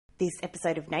This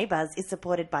episode of Neighbours is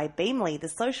supported by Beamly, the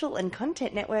social and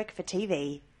content network for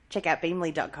TV. Check out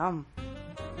beamly.com.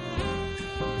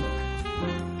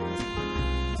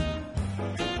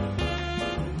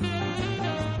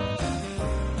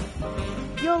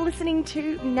 You're listening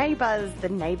to Neighbours, the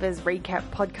Neighbours Recap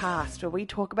podcast, where we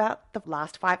talk about the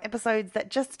last 5 episodes that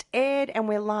just aired, and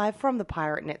we're live from the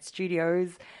Pirate Net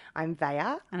studios. I'm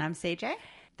Vaya. And I'm CJ.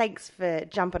 Thanks for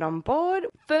jumping on board.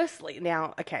 Firstly,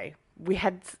 now, okay,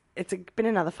 it's been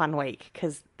another fun week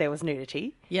because there was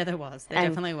nudity. Yeah, there was. There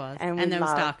definitely was. And there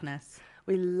was darkness.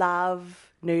 We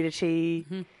love nudity.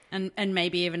 Mm-hmm. And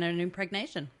maybe even an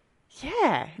impregnation.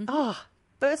 Yeah. Mm-hmm.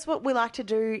 First, what we like to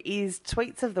do is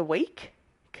tweets of the week,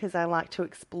 because I like to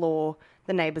explore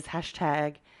the Neighbours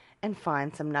hashtag and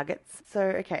find some nuggets. So,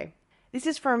 okay. This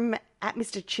is from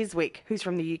 @Mr. Chiswick, who's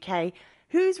from the UK.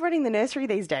 Who's running the nursery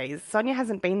these days? Sonia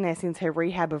hasn't been there since her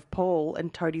rehab of Paul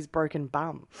and Toadie's broken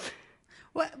bum.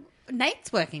 Well,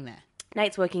 Nate's working there.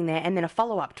 Nate's working there. And then a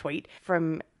follow-up tweet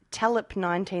from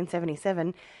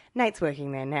Telep1977. Nate's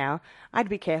working there now. I'd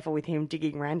be careful with him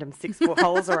digging random 6-foot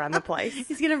holes around the place.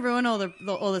 He's going to ruin all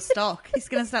the stock. He's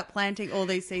going to start planting all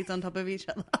these seeds on top of each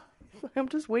other. I'm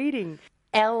just weeding.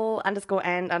 L_and_J_rule.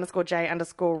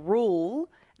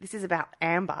 This is about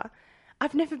Amber.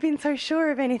 I've never been so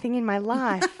sure of anything in my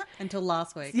life. Until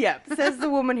last week. Yep, says the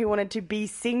woman who wanted to be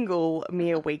single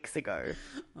mere weeks ago.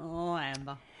 Oh,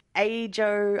 Amber.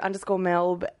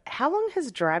 Ajo_Melb. How long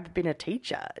has Drab been a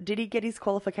teacher? Did he get his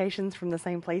qualifications from the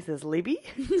same place as Libby?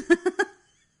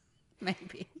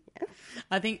 Maybe. Yes.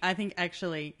 I think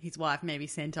actually his wife maybe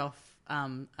sent off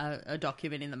a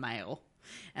document in the mail.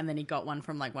 And then he got one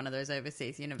from like one of those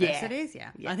overseas universities.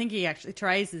 Yeah. I think he actually,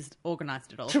 Therese has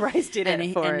organised it all. Therese did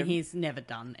it for him. And he's never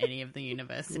done any of the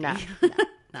university. No.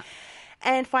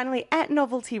 And finally,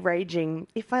 @Novelty Raging.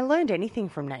 If I learned anything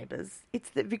from Neighbours, it's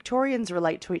that Victorians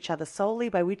relate to each other solely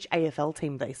by which AFL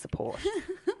team they support.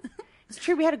 It's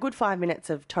true, we had a good 5 minutes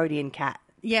of Toadie and Kat.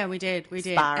 Yeah, we did.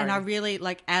 Sparring. And I really,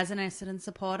 like, as an Essendon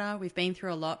supporter, we've been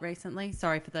through a lot recently.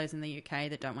 Sorry for those in the UK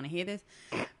that don't want to hear this.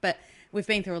 But we've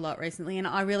been through a lot recently, and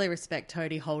I really respect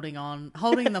Toadie holding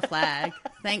the flag.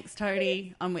 Thanks,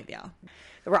 Toadie. I'm with you.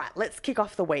 Right, let's kick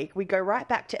off the week. We go right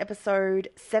back to episode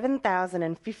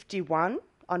 7051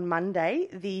 on Monday.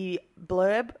 The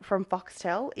blurb from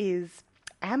Foxtel is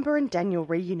Amber and Daniel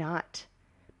reunite,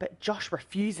 but Josh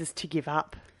refuses to give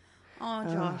up.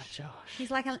 Oh, Josh. He's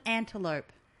like an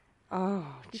antelope. Oh,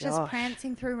 He's Josh. just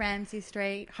prancing through Ramsay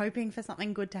Street, hoping for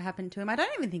something good to happen to him. I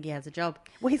don't even think he has a job.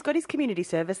 Well, he's got his community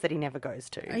service that he never goes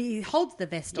to. He holds the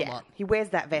vest a lot. He wears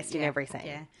that vest in every scene.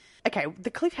 Yeah. Okay, the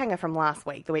cliffhanger from last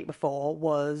week, the week before,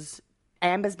 was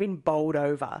Amber's been bowled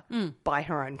over by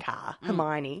her own car,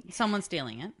 Hermione. Someone's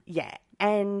stealing it. Yeah,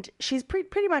 and she's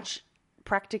pretty much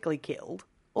practically killed,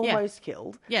 almost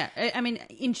killed. Yeah, I mean,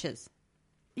 inches.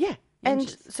 Yeah. And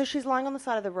so she's lying on the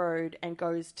side of the road and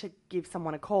goes to give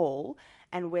someone a call,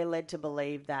 and we're led to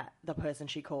believe that the person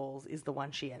she calls is the one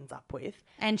she ends up with.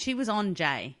 And she was on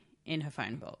Jay in her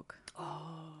phone book.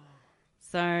 Oh.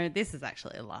 So this is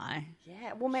actually a lie.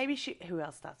 Yeah, well, maybe who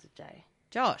else starts with J?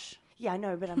 Josh. Yeah, I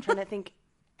know, but I'm trying to think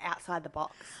outside the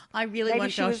box. I really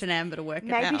want Josh and Amber to work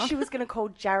it out. Maybe she was going to call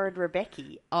Jared Rebecca.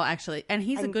 Oh, actually. And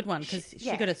he's a good one because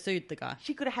she could have sued the guy.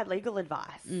 She could have had legal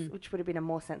advice, which would have been a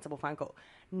more sensible phone call.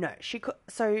 No, she could.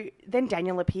 So then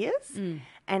Daniel appears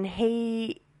and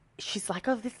she's like,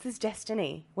 oh, this is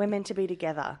destiny. We're meant to be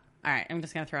together. All right, I'm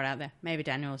just going to throw it out there. Maybe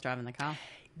Daniel was driving the car.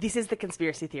 This is the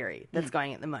conspiracy theory that's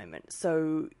going at the moment.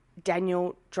 So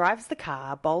Daniel drives the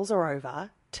car, bowls her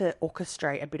over to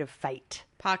orchestrate a bit of fate.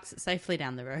 Parks safely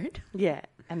down the road. Yeah,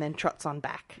 and then trots on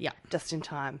back. Yeah. Just in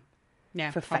time.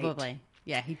 Yeah, for probably. fate.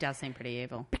 Yeah, he does seem pretty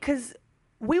evil. Because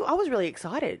I was really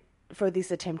excited for this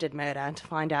attempted murder and to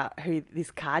find out who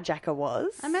this carjacker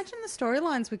was. Imagine the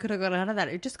storylines we could have got out of that.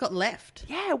 It just got left.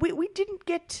 Yeah, we didn't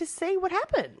get to see what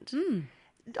happened.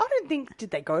 I don't think, did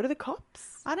they go to the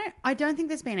cops? I don't think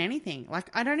there's been anything.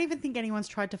 Like, I don't even think anyone's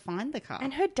tried to find the car.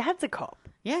 And her dad's a cop.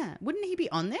 Yeah. Wouldn't he be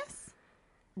on this?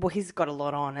 Well, he's got a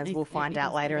lot on, as we'll find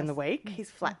out later in the week.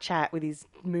 His flat chat with his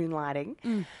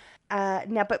moonlighting.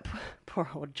 Now, but poor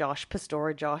old Josh,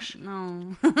 Pastora Josh.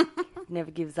 No. Never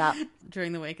gives up.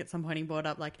 During the week, at some point, he brought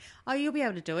up, like, oh, you'll be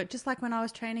able to do it, just like when I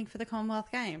was training for the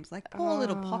Commonwealth Games. Like, poor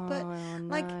little poppet. No.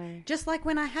 Like, just like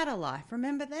when I had a life.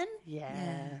 Remember then?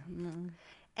 Yeah.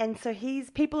 And so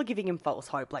people are giving him false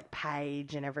hope, like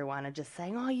Paige and everyone are just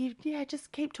saying,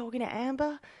 just keep talking to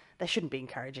Amber. They shouldn't be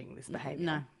encouraging this behaviour.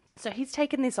 No. So he's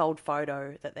taken this old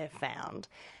photo that they've found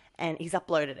and he's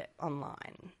uploaded it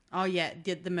online. Oh, yeah,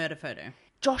 the murder photo.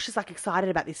 Josh is like excited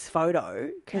about this photo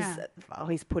because Yeah.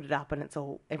 he's put it up and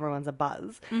everyone's a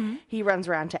buzz. He runs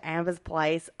around to Amber's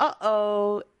place.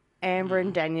 Amber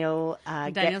and Daniel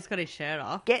Daniel's got his shirt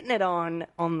off. getting it on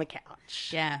the couch.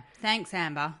 Yeah. Thanks,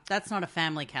 Amber. That's not a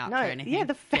family couch No, or anything. yeah,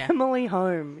 the family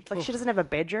home. It's like she doesn't have a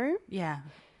bedroom. Yeah.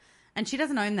 And she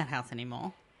doesn't own that house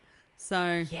anymore.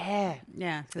 So, Yeah.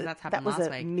 yeah, because that's That happened was last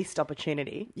a week. missed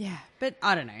opportunity. Yeah, but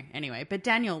I don't know. Anyway, but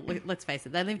Daniel, let's face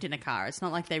it, they lived in a car. It's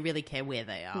not like they really care where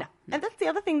they are. No. And that's the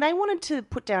other thing. They wanted to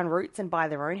put down roots and buy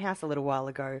their own house a little while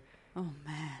ago. Oh,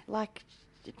 man. Like,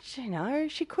 you know,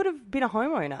 she could have been a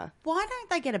homeowner. Why don't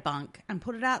they get a bunk and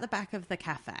put it out the back of the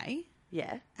cafe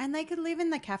Yeah. and they could live in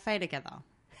the cafe together?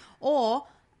 Or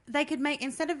they could make,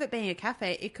 instead of it being a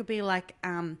cafe, it could be like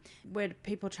where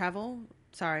people travel.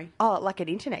 Sorry. Oh, like an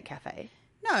internet cafe.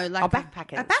 No, like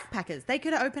backpackers. A backpackers. They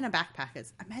could open a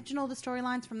backpackers. Imagine all the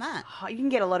storylines from that. Oh, you can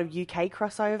get a lot of UK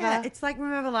crossover. Yeah, it's like,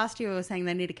 remember last year we were saying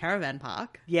they need a caravan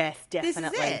park? Yes, This is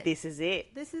definitely. it. This is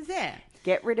it. This is it.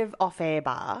 Get rid of off-air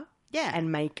bar. Yeah.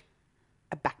 And make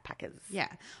a backpackers. Yeah.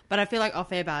 But I feel like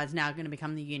off-air bar is now going to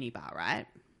become the uni bar, right?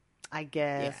 I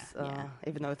guess. Yeah.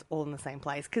 Even though it's all in the same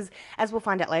place. Because as we'll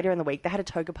find out later in the week, they had a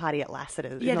toga party at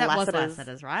Lassiter's. Yeah, in the that was Lassiter's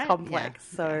Lassiter's, right? complex.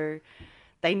 Yeah. So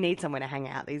they need somewhere to hang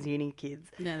out, these uni kids.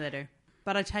 No, they do.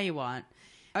 But I tell you what,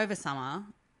 over summer,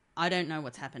 I don't know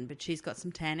what's happened, but she's got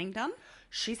some tanning done.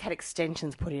 She's had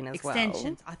extensions put in as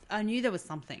Extensions. I knew there was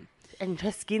something. well. And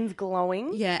her skin's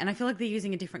glowing. Yeah, and I feel like they're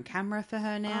using a different camera for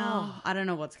her now. Oh. I don't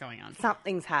know what's going on.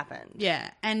 Something's happened.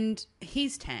 Yeah, and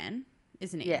he's tan,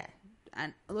 isn't he? Yeah.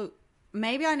 And look,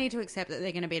 maybe I need to accept that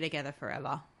they're going to be together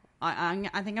forever.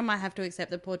 I think I might have to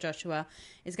accept that poor Joshua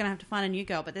is going to have to find a new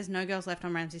girl, but there's no girls left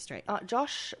on Ramsay Street.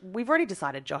 Josh, we've already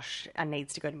decided Josh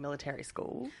needs to go to military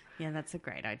school Yeah, that's a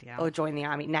great idea. or join the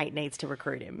army. Nate needs to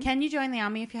recruit him. Can you join the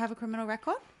army if you have a criminal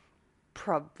record?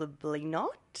 Probably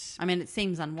not. I mean, it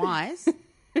seems unwise.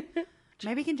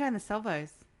 Maybe he can join the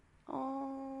Salvos.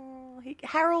 Oh,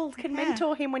 Harold can Yeah.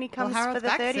 mentor him when he comes for Harold's the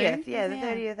back 30th. soon. Yeah, the Yeah.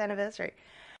 30th anniversary.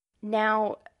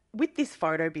 Now, with this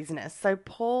photo business, so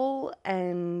Paul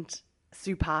and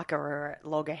Sue Parker are at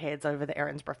loggerheads over the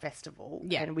Erinsborough Festival.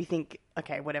 Yeah. And we think,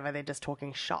 okay, whatever, they're just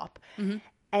talking shop. Mm-hmm.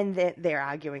 And they're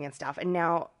arguing and stuff. And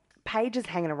now Paige is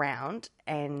hanging around,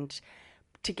 and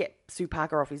to get Sue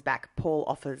Parker off his back, Paul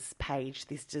offers Paige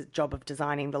this job of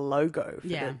designing the logo for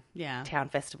the town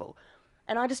festival.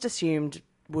 And I just assumed,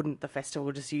 wouldn't the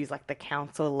festival just use like the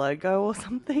council logo or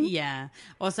something? Yeah.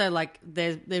 Also, like,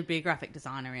 there'd be a graphic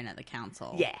designer in at the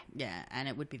council. Yeah. Yeah, and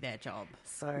it would be their job.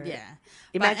 So Yeah.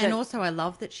 imagine- And also, I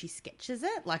love that she sketches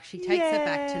it. Like, she takes it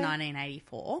back to Yeah.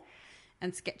 1984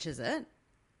 and sketches it.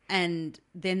 And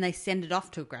then they send it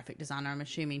off to a graphic designer, I'm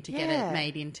assuming, to get Yeah. it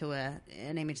made into an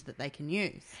image that they can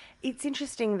use. It's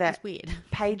interesting that It's weird.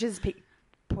 Paige is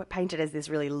painted as this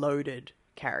really loaded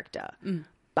character,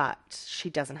 but she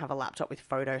doesn't have a laptop with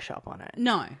Photoshop on it.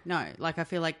 No. Like, I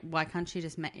feel like, why can't she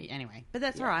just anyway? But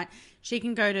that's all right. She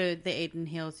can go to the Eden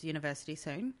Hills University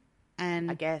soon.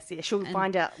 And I guess she'll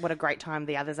find out what a great time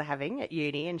the others are having at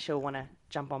uni, and she'll want to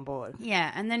jump on board.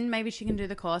 yeah, and then maybe she can do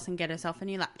the course and get herself a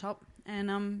new laptop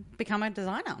and become a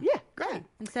designer. Yeah, great.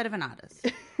 Instead of an artist.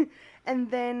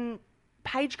 And then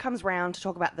Paige comes round to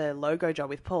talk about the logo job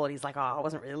with Paul, and he's like, "Oh, I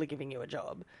wasn't really giving you a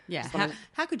job. Yeah. Just wanted-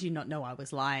 How could you not know I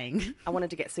was lying? I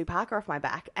wanted to get Sue Parker off my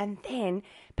back." And then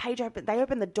they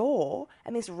open the door,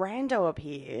 and this rando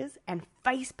appears and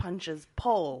face punches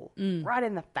Paul right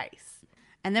in the face.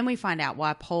 And then we find out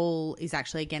why Paul is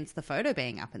actually against the photo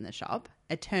being up in the shop.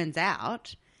 It turns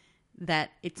out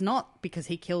that it's not because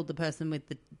he killed the person with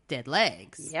the dead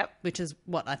legs. Yep. Which is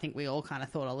what I think we all kind of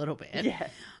thought a little bit. Yeah.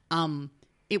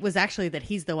 It was actually that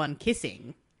he's the one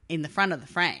kissing in the front of the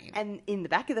frame. And in the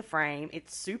back of the frame,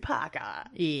 it's Sue Parker.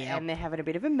 Yep. And they're having a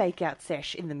bit of a make-out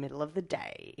sesh in the middle of the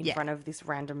day in Yeah. front of this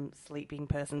random sleeping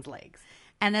person's legs.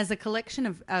 And as a collection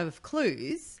of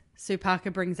clues, Sue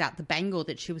Parker brings out the bangle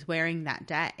that she was wearing that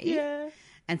day. Yeah.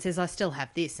 And says, I still have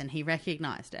this. And he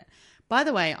recognised it. By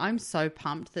the way, I'm so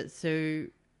pumped that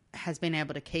Sue has been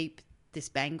able to keep this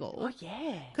bangle. Oh,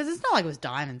 yeah. Because it's not like it was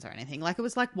diamonds or anything. Like, it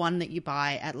was like one that you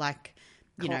buy at, like,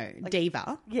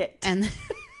 Diva. Yeah. And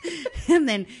and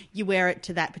then you wear it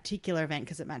to that particular event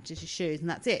because it matches your shoes, and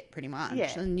that's it, pretty much.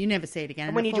 Yeah. And you never see it again.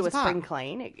 And when it you do a falls apart. spring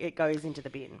clean, it goes into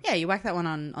the bin. Yeah, you whack that one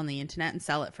on the internet and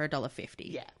sell it for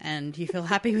 $1.50. Yeah. And you feel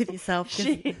happy with yourself. 'Cause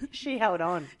She held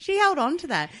on. she held on to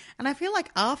that. And I feel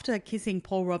like after kissing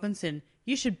Paul Robinson,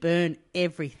 you should burn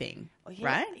everything, Oh, yeah.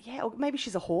 right? Yeah, or maybe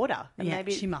she's a hoarder. And Yeah,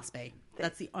 maybe she must be.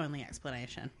 That's the only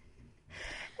explanation.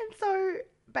 And so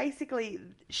basically,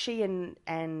 she and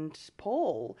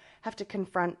Paul have to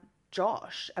confront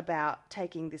Josh about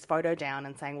taking this photo down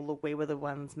and saying, well, look, we were the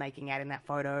ones making out in that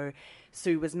photo.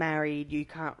 Sue was married. You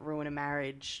can't ruin a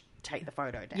marriage. Take the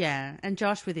photo down. Yeah, and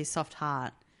Josh, with his soft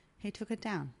heart, he took it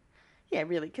down. Yeah,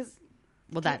 really, because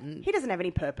Well, that he doesn't have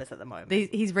any purpose at the moment.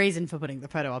 his reason for putting the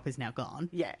photo up is now gone.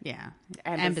 Yeah. Yeah.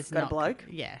 Amber's got a bloke.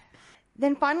 Yeah.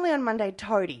 Then finally on Monday,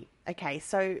 Toadie. Okay,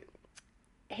 so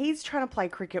he's trying to play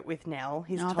cricket with Nell.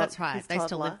 His That's right. his They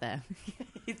still toddler. live there.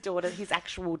 His daughter, his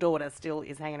actual daughter, still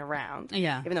is hanging around.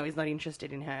 Yeah. Even though he's not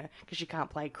interested in her because she can't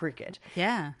play cricket.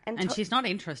 Yeah. And And, To- she's not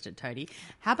interested, Toadie.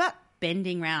 How about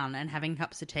bending round and having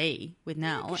cups of tea with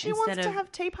Nell She instead wants of to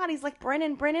have tea parties like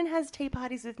Brennan. Brennan has tea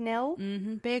parties with Nell.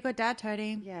 be a good dad,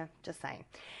 Toadie? Yeah, just saying.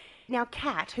 Now,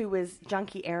 Kat, who was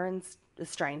Junkie Aaron's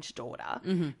estranged daughter,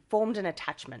 formed an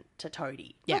attachment to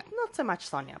Toadie. Yeah. Not so much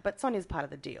Sonia, but Sonia's part of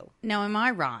the deal. Now, am I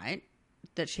right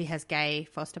that she has gay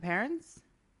foster parents?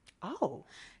 Oh,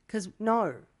 Because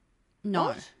no.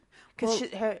 no. Because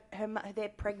they're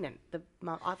pregnant.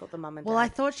 I thought the mum and dad. Well, I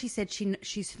thought she said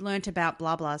she's learnt about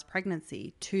blah blah's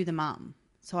pregnancy to the mum.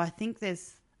 So I think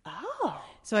there's. Oh.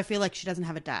 So I feel like she doesn't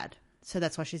have a dad. So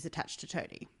that's why she's attached to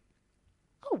Toadie.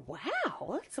 Oh,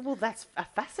 wow. That's a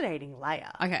fascinating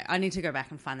layer. Okay, I need to go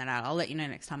back and find that out. I'll let you know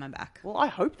next time I'm back. Well, I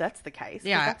hope that's the case. 'Cause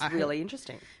Yeah, that's I hope- really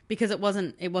interesting. Because it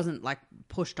wasn't like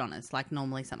pushed on us like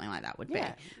normally something like that would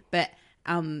Yeah. be. But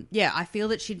yeah, I feel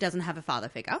that she doesn't have a father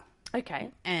figure. Okay.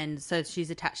 And so she's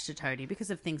attached to Toadie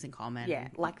because of things in common. Yeah,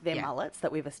 like their Yeah. mullets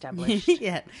that we've established.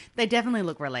 Yeah, they definitely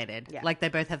look related. Yeah. Like they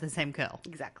both have the same curl.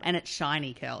 Exactly. And it's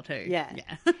shiny curl too. Yeah.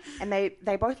 Yeah. And they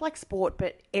both like sport,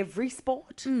 but every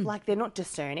sport. Mm. Like, they're not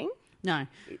discerning. No,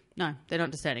 they're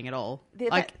not discerning at all.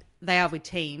 They're They are with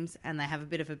teams and they have a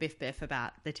bit of a biff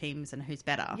about the teams and who's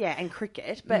better. Yeah, and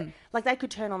cricket. But, like, they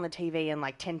could turn on the TV and,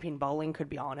 like, 10-pin bowling could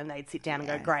be on and they'd sit down and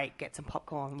go, great, get some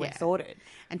popcorn, we're Yeah. sorted.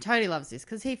 And Toadie loves this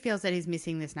because he feels that he's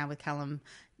missing this now with Callum,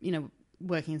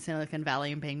 working in Silicon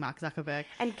Valley and being Mark Zuckerberg.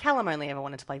 And Callum only ever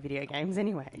wanted to play video games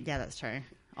anyway. Yeah, that's true.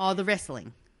 Oh, the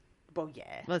wrestling. Well,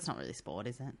 yeah. Well, it's not really sport,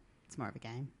 is it? It's more of a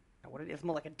game. What it is,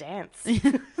 more like a dance. I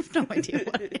have no idea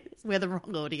what it is. We're the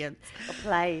wrong audience. A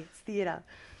play. It's theatre.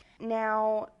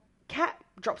 Now, Kat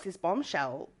drops this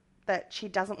bombshell that she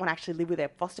doesn't want to actually live with her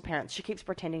foster parents. She keeps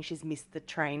pretending she's missed the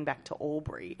train back to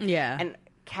Albury. Yeah. And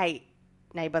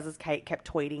Neighbours' Kate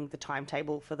kept tweeting the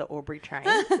timetable for the Albury train.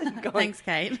 Thanks,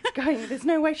 Kate. Going, there's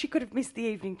no way she could have missed the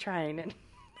evening train. And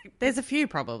There's a few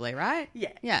probably, right?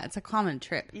 Yeah. Yeah, it's a common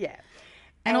trip. yeah.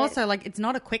 And also, it's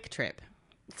not a quick trip.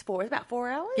 It's about 4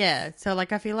 hours? Yeah. So, I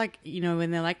feel like,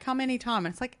 when they're like, come anytime,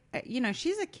 and it's like,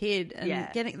 she's a kid and Yeah.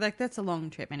 getting, that's a long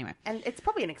trip anyway. And it's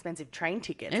probably an expensive train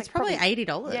ticket. It's like probably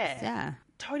 $80. Yeah. Yeah.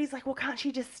 Toadie's like, well, can't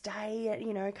she just stay,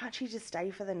 can't she just stay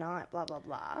for the night, blah, blah,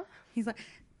 blah. He's like,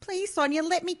 please, Sonia,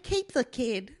 let me keep the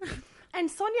kid. And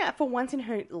Sonia, for once in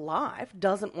her life,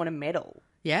 doesn't want to meddle.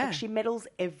 Yeah. Like, she meddles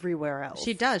everywhere else.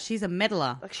 She does. She's a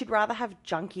meddler. Like, she'd rather have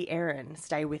Junkie Erin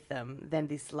stay with them than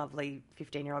this lovely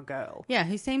 15-year-old girl. Yeah,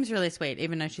 who seems really sweet,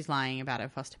 even though she's lying about her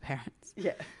foster parents.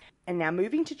 Yeah. And now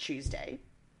moving to Tuesday.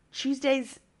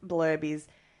 Tuesday's blurb is,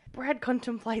 Brad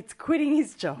contemplates quitting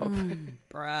his job.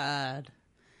 Brad.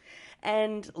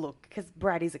 And look, because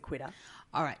Brad is a quitter.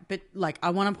 All right, but I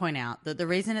want to point out that the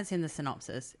reason it's in the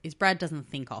synopsis is Brad doesn't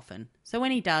think often. So when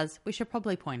he does, we should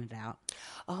probably point it out.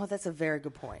 Oh, that's a very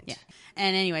good point. Yeah.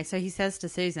 And anyway, so he says to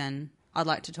Susan, I'd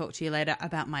like to talk to you later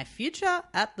about my future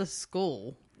at the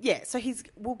school. Yeah, so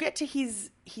we'll get to his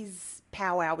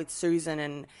powwow with Susan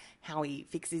and how he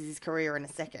fixes his career in a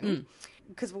second.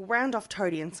 Because we'll round off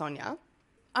Toadie and Sonia.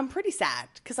 I'm pretty sad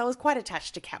because I was quite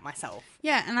attached to Kat myself.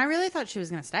 Yeah, and I really thought she was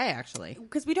going to stay, actually.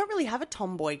 Because we don't really have a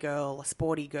tomboy girl, a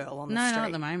sporty girl on the No, street. not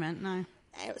at the moment, no.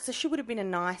 So she would have been a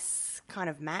nice kind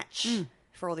of match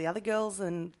for all the other girls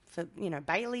and for,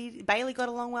 Bailey. Bailey got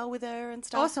along well with her and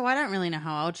stuff. Also, I don't really know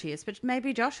how old she is, but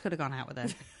maybe Josh could have gone out with her.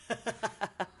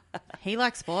 He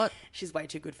likes sport. She's way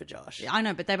too good for Josh. I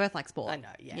know, but they both like sport. I know,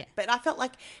 yeah. But I felt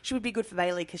like she would be good for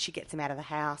Bailey because she gets him out of the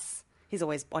house. He's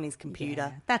always on his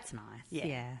computer. Yeah, that's nice. Yeah.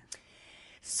 Yeah.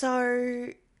 So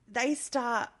they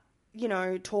start,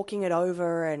 talking it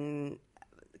over and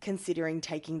considering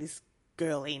taking this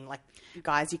girl in. Like,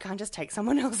 guys, you can't just take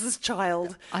someone else's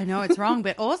child. I know it's wrong,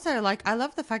 but also, I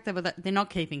love the fact that they're not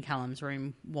keeping Callum's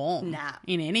room warm. Nah.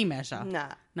 In any measure. Nah.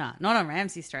 Nah, not on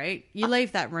Ramsay Street. You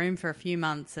leave that room for a few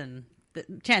months and the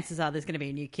chances are there's going to be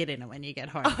a new kid in it when you get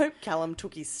home. I hope Callum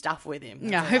took his stuff with him. Yeah,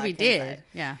 I That's all hope he can did. say.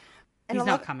 Yeah. And He's I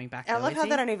not love- coming back, I though, love is how he?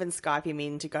 they don't even Skype him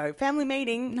in to go, family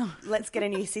meeting, No. let's get a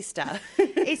new sister.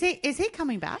 Is he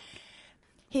coming back?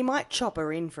 He might chop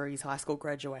her in for his high school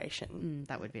graduation,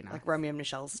 That would be nice. like Romeo and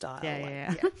Michelle style.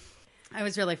 Yeah. It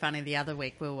was really funny. The other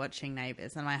week we were watching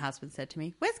Neighbours and my husband said to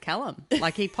me, "Where's Callum?"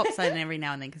 Like he pops in every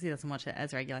now and then because he doesn't watch it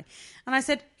as regularly. And I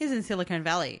said, "He's in Silicon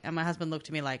Valley." And my husband looked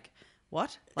at me like,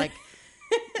 "What?" Like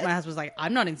my husband was like,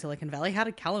 "I'm not in Silicon Valley. How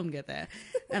did Callum get there?"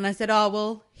 And I said, "Oh,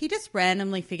 well, he just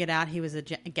randomly figured out he was a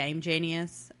game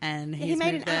genius and he he's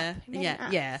made moved an there." app. He made an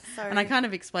app. Yeah. So- And I kind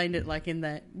of explained it like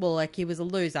like he was a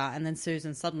loser and then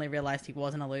Susan suddenly realised he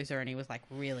wasn't a loser and he was like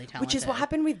really talented. Which is what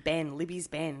happened with Ben, Libby's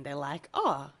Ben. They're like,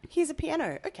 oh, here's a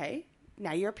piano. Okay,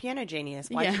 now you're a piano genius.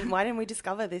 Why didn't we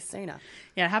discover this sooner?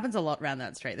 Yeah, it happens a lot around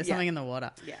that street. There's something in the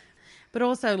water. Yeah. But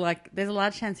also, like, there's a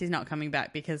large chance he's not coming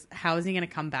back because how is he going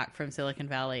to come back from Silicon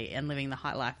Valley and living the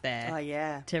high life there Oh,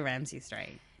 yeah. to Ramsay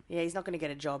Street? Yeah, he's not going to get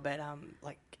a job at,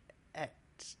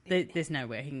 There's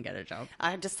nowhere he can get a job.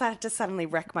 I just had to suddenly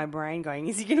wreck my brain going,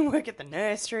 is he going to work at the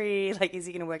nursery? Like, is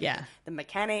he going to work at the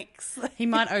mechanics? He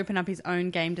might open up his own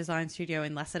game design studio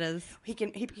in Lassiter's. He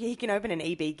can open an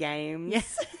EB Games.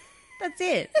 Yes. That's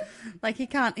it. Like, he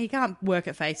can't work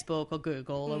at Facebook or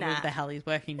Google or Nah. where the hell he's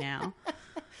working now.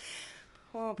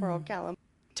 Oh, poor old Callum.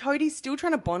 Toadie's still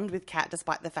trying to bond with Kat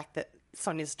despite the fact that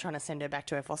Sonia's trying to send her back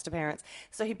to her foster parents.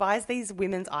 So he buys these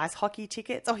women's ice hockey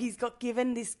tickets. Oh, he's got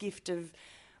given this gift of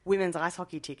women's ice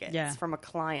hockey tickets from a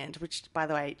client, which, by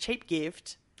the way, cheap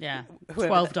gift. Yeah.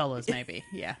 Whoever $12 maybe.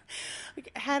 Yeah.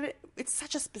 It's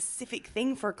such a specific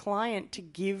thing for a client to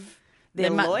give their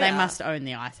lawyer. They must own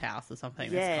the ice house or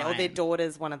something. Yeah, or their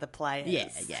daughter's one of the players.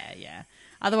 Yeah.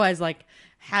 Otherwise, like,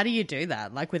 how do you do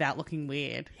that? Like, without looking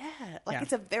weird? Yeah,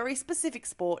 it's a very specific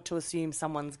sport to assume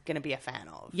someone's going to be a fan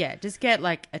of. Yeah, just get,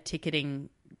 like, a ticketing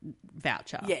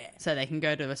voucher. Yeah. So they can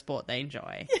go to a sport they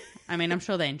enjoy. I mean, I'm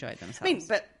sure they enjoyed themselves. I mean,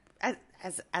 but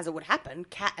as it would happen,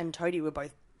 Kat and Toadie were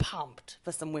both pumped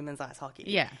for some women's ice hockey.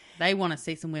 Yeah, they want to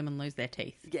see some women lose their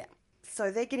teeth. Yeah.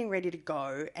 So they're getting ready to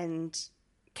go, and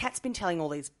Kat's been telling all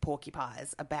these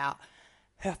porcupines about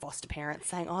her foster parents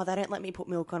saying, oh, they don't let me put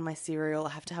milk on my cereal. I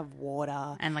have to have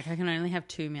water. And, like, I can only have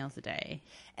 2 meals a day.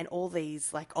 And all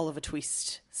these, like, Oliver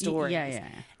Twist stories. Yeah.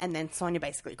 And then Sonia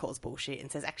basically calls bullshit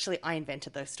and says, actually, I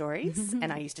invented those stories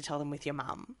and I used to tell them with your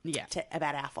mum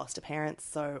about our foster parents.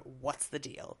 So what's the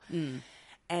deal?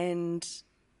 And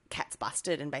Kat's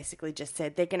busted and basically just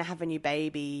said, they're going to have a new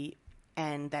baby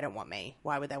and they don't want me.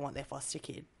 Why would they want their foster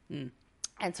kid?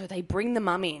 And so they bring the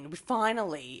mum in.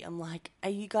 Finally, I'm like, are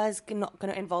you guys not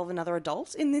going to involve another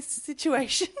adult in this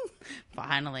situation?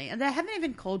 Finally. And they haven't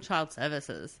even called child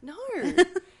services. No.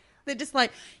 They're just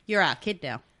like, you're our kid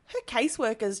now. Her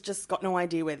caseworker's just got no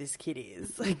idea where this kid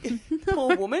is. Like,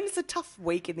 poor woman. It's a tough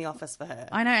week in the office for her.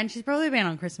 I know, and she's probably been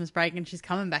on Christmas break and she's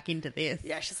coming back into this.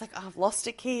 Yeah, she's like, oh, I've lost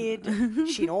a kid.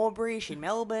 She in Albury, she in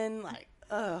Melbourne. Like,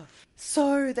 ugh.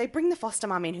 So they bring the foster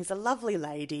mum in, who's a lovely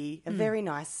lady, a very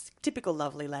nice, typical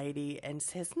lovely lady, and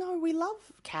says, no, we love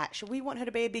Kat. We want her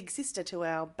to be a big sister to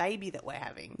our baby that we're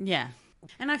having. Yeah.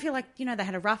 And I feel like, you know, they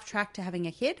had a rough track to having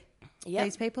a kid,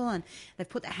 these people, and they've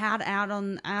put the hound out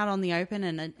on the open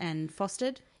and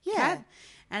fostered Kat.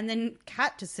 And then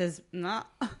Kat just says, nah,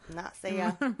 see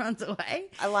ya. runs away.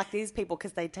 I like these people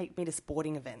because they take me to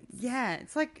sporting events. Yeah,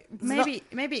 it's like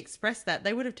maybe express that.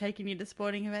 They would have taken you to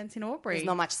sporting events in Albury. There's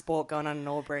not much sport going on in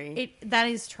Albury. That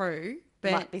is true,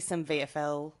 but Might be some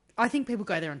VFL. I think people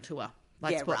go there on tour,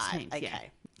 like sports right. teams,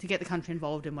 Okay. to get the country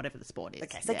involved in whatever the sport is.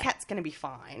 Okay, so Kat's going to be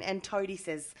fine. And Toadie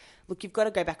says, look, you've got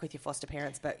to go back with your foster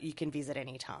parents, but you can visit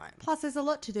any time. Plus, there's a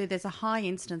lot to do. There's a high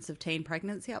instance of teen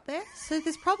pregnancy up there, so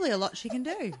there's probably a lot she can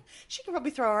do. She can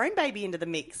probably throw her own baby into the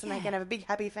mix and they can have a big,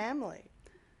 happy family.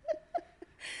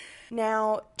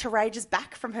 Now, Terage is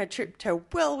back from her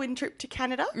whirlwind trip to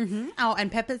Canada. Mm-hmm. Oh,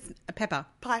 and Piper,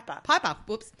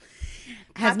 whoops,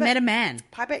 has met a man.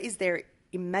 Piper is their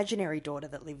imaginary daughter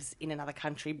that lives in another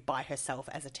country by herself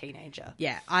as a teenager.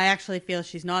 Yeah, I actually feel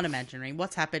she's not imaginary.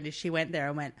 What's happened is she went there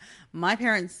and went, my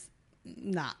parents,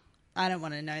 nah, I don't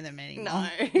want to know them anymore.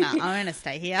 No, I'm going to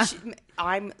stay here.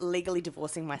 I'm legally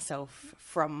divorcing myself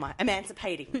from I'm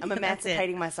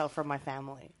emancipating myself from my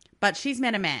family. But she's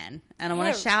met a man, and I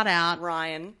want to shout out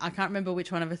Ryan. I can't remember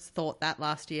which one of us thought that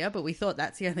last year, but we thought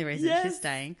that's the only reason she's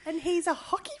staying. And he's a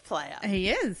hockey player. He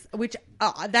is, which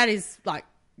that is like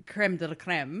creme de la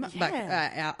creme, but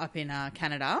up in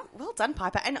Canada. Well done,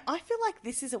 Piper. And I feel like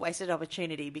this is a wasted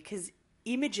opportunity because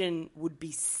Imogen would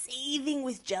be seething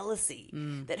with jealousy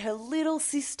that her little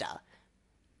sister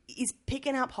is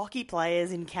picking up hockey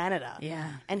players in Canada.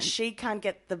 Yeah. And she can't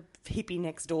get the hippie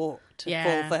next door to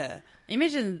fall for her.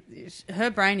 Imogen, her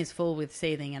brain is full with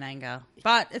seething and anger.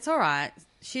 But it's all right.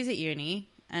 She's at uni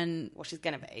And Well, she's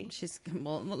going to be.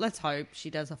 well, let's hope she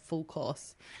does a full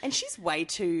course. And she's way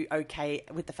too okay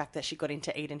with the fact that she got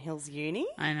into Eden Hills Uni.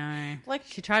 I know. Like,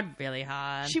 She tried really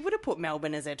hard. she would have put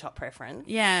Melbourne as her top preference.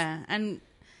 Yeah, and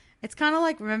it's kind of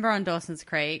like, remember on Dawson's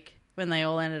Creek when they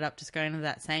all ended up just going to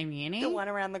that same uni? The one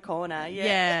around the corner, yeah.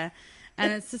 Yeah.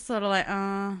 And it's just sort of like,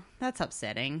 oh, that's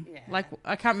upsetting. Yeah. Like,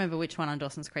 I can't remember which one on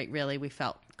Dawson's Creek really we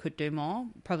felt could do more.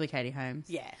 Probably Katie Holmes.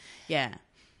 Yeah. Yeah.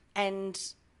 And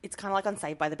it's kind of like on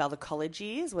Saved by the Bell, the college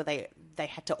years, where they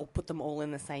had to all put them all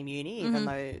in the same uni, even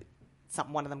though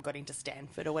one of them got into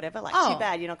Stanford or whatever. Like, Oh. too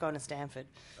bad you're not going to Stanford.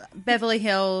 Beverly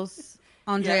Hills,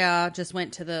 Andrea Yeah. just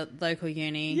went to the local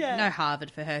uni. Yeah. No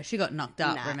Harvard for her. She got knocked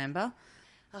up, Nah. remember?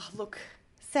 Oh, look,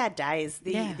 sad days.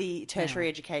 Yeah. The tertiary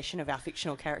education of our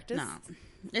fictional characters. No.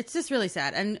 It's just really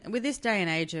sad. And with this day and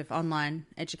age of online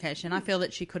education, I feel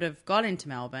that she could have got into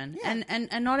Melbourne Yeah.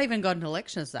 and not even gone to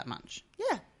lectures that much.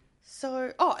 Yeah.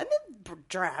 So, and then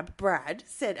Brad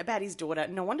said about his daughter,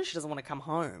 no wonder she doesn't want to come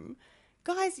home.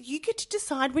 Guys, you get to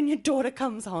decide when your daughter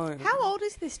comes home. How old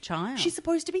is this child? She's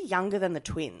supposed to be younger than the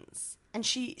twins. And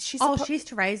she's she's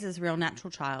Teresa's real natural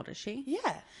child, is she?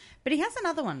 Yeah. But he has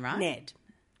another one, right? Ned.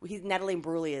 He's Natalie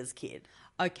Imbruglia's kid.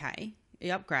 Okay.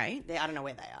 Yep, great. I don't know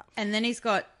where they are. And then he's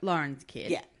got Lauren's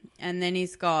kid. Yeah. And then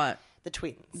he's got The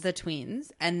twins. the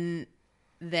twins and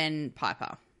then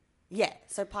Piper. Yeah.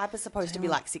 So Piper's supposed to be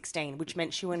like 16, which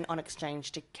meant she went on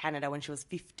exchange to Canada when she was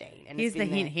 15. And Here's it's the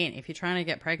been hint. If you're trying to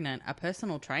get pregnant, a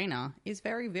personal trainer is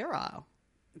very virile.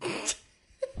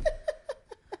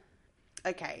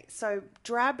 Okay, so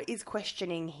Drab is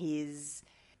questioning his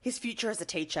future as a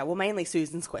teacher. Well, mainly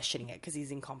Susan's questioning it because he's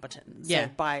incompetent. So Yeah.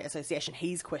 by association,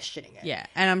 he's questioning it. Yeah.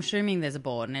 And I'm assuming there's a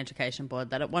board, an education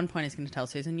board, that at one point is going to tell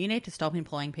Susan, you need to stop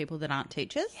employing people that aren't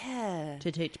teachers Yeah.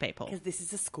 to teach people. Because this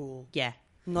is a school, Yeah.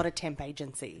 not a temp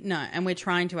agency. No, and we're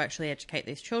trying to actually educate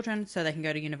these children so they can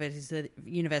go to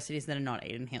universities that are not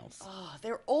Eden Hills. Oh,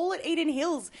 they're all at Eden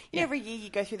Hills. You know, every year you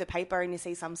go through the paper and you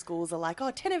see some schools are like,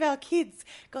 10 of our kids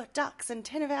got ducks and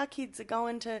 10 of our kids are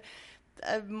going to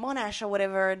Monash or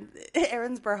whatever. And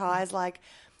Erinsborough High is like,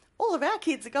 all of our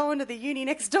kids are going to the uni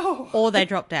next door. Or they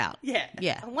dropped out. Yeah.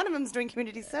 Yeah. And one of them's doing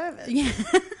community service. Yeah.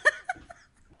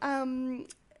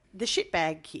 The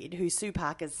shitbag kid, who's Sue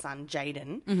Parker's son,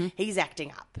 Jaden, he's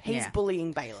acting up. He's Yeah.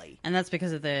 bullying Bailey. And that's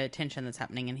because of the tension that's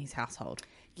happening in his household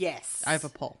Yes. over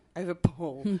Paul. Over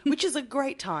Paul. Which is a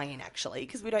great tie-in, actually,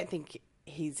 because we don't think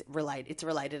it's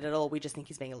related at all. We just think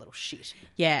he's being a little shit.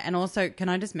 Yeah, and also, can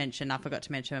I just mention, I forgot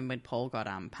to mention when Paul got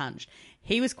punched,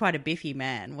 he was quite a biffy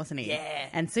man, wasn't he? Yeah.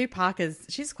 And Sue Parker's,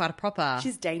 she's quite a proper...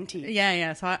 She's dainty.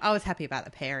 Yeah, so I was happy about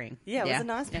the pairing. Yeah, it was a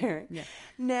nice pairing. Yeah.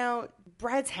 Now,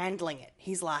 Brad's handling it.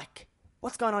 He's like,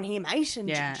 what's going on here, mate? And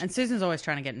Yeah, and Susan's always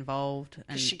trying to get involved.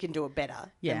 And she can do it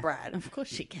better yeah, than Brad. Of course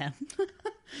she can.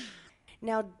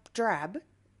 Now, Drab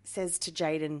says to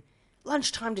Jaden,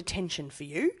 lunchtime detention for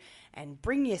you, and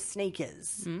bring your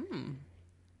sneakers.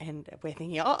 And we're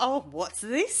thinking, what's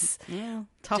this? Yeah,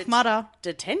 tough mudder.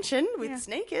 Detention with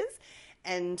sneakers.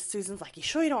 And Susan's like, you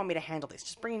sure you don't want me to handle this?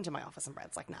 Just bring him to my office. And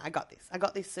Brad's like, nah, I got this. I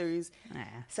got this, Suze. Yeah.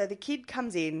 So the kid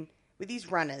comes in with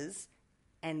his runners,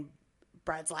 and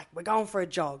Brad's like, we're going for a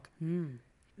jog.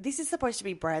 This is supposed to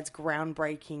be Brad's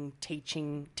groundbreaking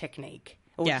teaching technique,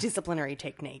 or Yeah. disciplinary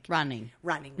technique. Running.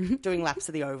 Doing laps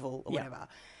of the oval or whatever.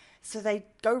 So they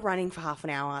go running for half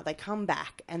an hour. They come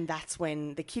back, and that's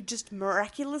when the kid just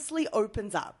miraculously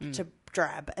opens up to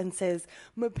Drab and says,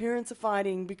 my parents are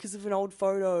fighting because of an old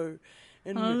photo.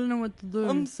 And I don't know what to do.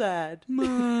 I'm sad.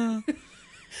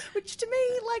 Which to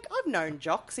me, like, I've known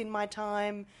jocks in my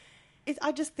time.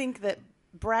 I just think that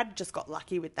Brad just got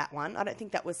lucky with that one. I don't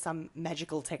think that was some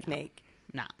magical technique.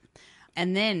 Nah.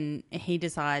 And then he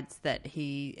decides that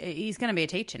he's going to be a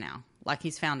teacher now. Like,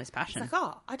 he's found his passion. It's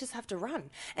like, I just have to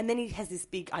run. And then he has this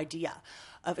big idea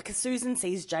of, because Susan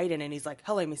sees Jaden and he's like,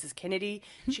 hello, Mrs. Kennedy.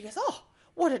 She goes,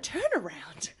 what a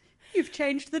turnaround. You've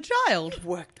changed the child.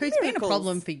 Worked Who's been a miracles.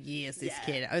 problem for years, this Yeah.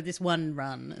 kid. Oh, this one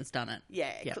run has done it.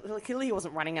 Yeah, clearly he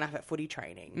wasn't running enough at footy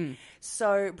training. Mm.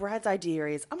 So Brad's idea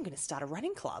is, I'm going to start a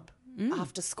running club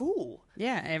after school.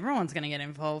 Yeah, everyone's going to get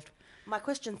involved. My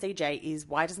question, CJ, is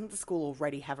why doesn't the school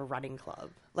already have a running club?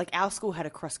 Like, our school had a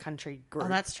cross-country group. Oh,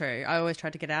 that's true. I always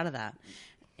tried to get out of that.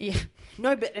 Yeah.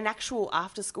 No, but an actual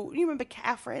after-school... You remember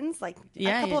our friends? Like, a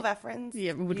couple of our friends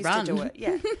would used run. to do it.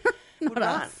 Yeah. would run.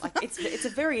 us. Like, it's a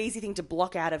very easy thing to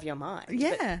block out of your mind.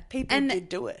 Yeah. But people did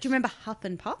do it. Do you remember Huff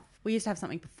and Puff? We used to have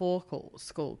something before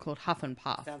school called Huff and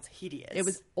Puff. Sounds hideous. It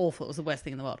was awful. It was the worst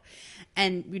thing in the world.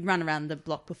 And we'd run around the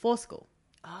block before school.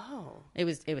 Oh. It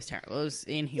was terrible. It was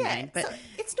inhumane. Yeah, but so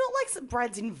it's not like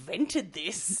Brad's invented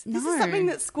this. This No. is something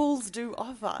that schools do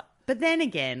offer. But then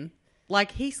again,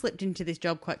 like he slipped into this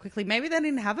job quite quickly. Maybe they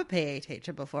didn't have a PE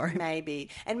teacher before him. Maybe.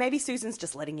 And maybe Susan's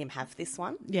just letting him have this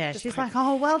one. Yeah, Just she's like,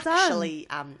 oh, well done. Actually,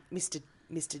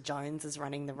 Mr. Jones is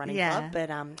running the running club.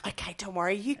 But, okay, don't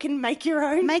worry. You can make your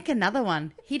own. Make another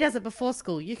one. He does it before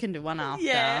school. You can do one after.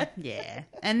 Yeah.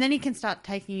 And then he can start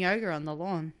taking yoga on the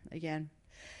lawn again.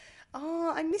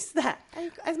 Oh, I miss that.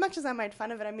 As much as I made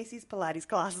fun of it, I miss his Pilates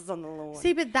classes on the lawn.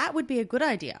 See, but that would be a good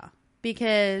idea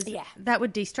because that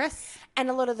would de-stress. And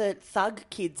a lot of the thug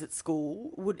kids at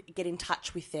school would get in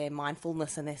touch with their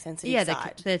mindfulness and their sensitive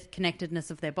side. The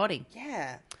connectedness of their body.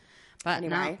 Yeah. But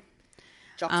anyway,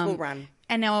 Jocks will run.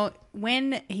 And now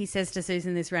when he says to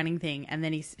Susan this running thing and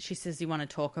then she says, you want to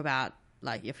talk about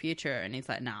like your future? And he's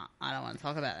like, nah, I don't want to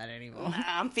talk about that anymore.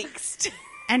 I'm fixed.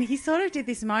 And he sort of did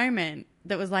this moment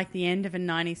that was like the end of a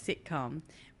 90s sitcom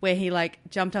where he like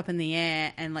jumped up in the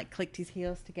air and like clicked his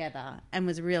heels together and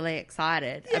was really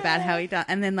excited about how he done.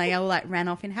 And then they all like ran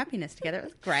off in happiness together. It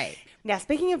was great. Now,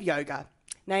 speaking of yoga,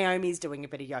 Naomi's doing a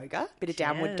bit of yoga, a bit of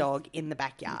downward dog in the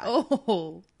backyard.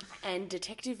 Oh. And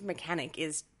Detective Mechanic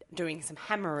is doing some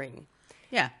hammering.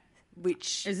 Yeah.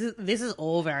 Which... This is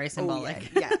all very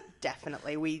symbolic. Yeah,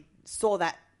 definitely. We saw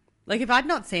that. Like, if I'd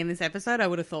not seen this episode, I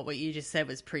would have thought what you just said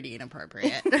was pretty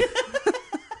inappropriate.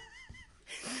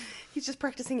 He's just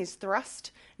practicing his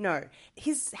thrust. No,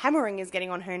 his hammering is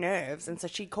getting on her nerves, and so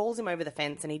she calls him over the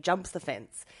fence, and he jumps the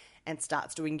fence and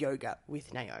starts doing yoga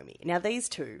with Naomi. Now, these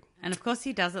two... And, of course,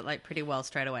 he does it, like, pretty well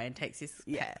straight away and takes his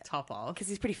top off. Because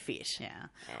he's pretty fit. Yeah.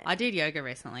 I did yoga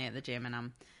recently at the gym,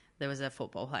 and there was a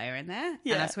football player in there.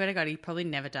 Yeah. And I swear to God, he'd probably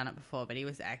never done it before, but he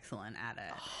was excellent at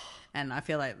it. And I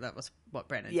feel like that was what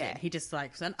Brennan did. He just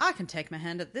like said, I can take my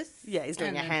hand at this. Yeah, he's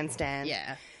doing a handstand.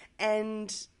 Yeah.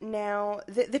 And now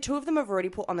the two of them have already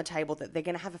put on the table that they're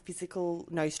going to have a physical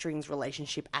no-strings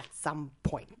relationship at some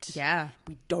point. Yeah.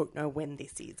 We don't know when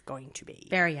this is going to be.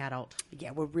 Very adult.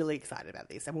 Yeah, we're really excited about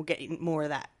this, and we'll get into more of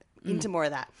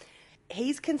that.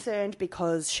 He's concerned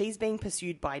because she's being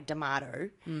pursued by D'Amato.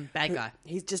 Bad guy.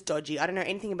 He's just dodgy. I don't know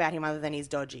anything about him other than he's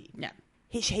dodgy. Yeah.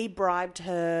 He bribed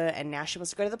her, and now she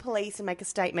wants to go to the police and make a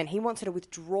statement. He wants her to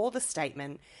withdraw the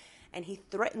statement, and he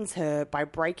threatens her by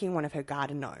breaking one of her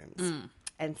garden gnomes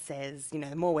and says, you know,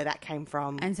 the more where that came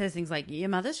from. And says things like, your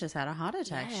mother's just had a heart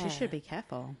attack. Yeah. She should be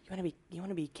careful. You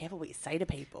want to be careful what you say to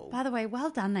people. By the way, well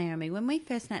done, Naomi. When we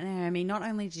first met Naomi, not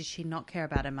only did she not care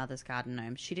about her mother's garden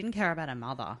gnomes, she didn't care about her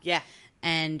mother. Yeah.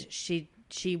 And she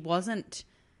wasn't...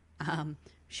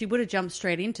 she would have jumped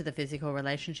straight into the physical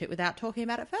relationship without talking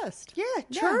about it first. Yeah,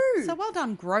 true. Yeah. So well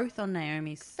done. Growth on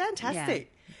Naomi's.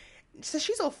 Fantastic. Yeah. So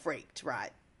she's all freaked,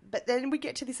 right? But then we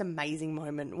get to this amazing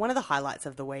moment, one of the highlights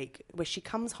of the week, where she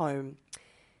comes home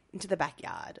into the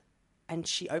backyard and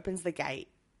she opens the gate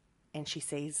and she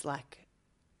sees like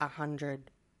 100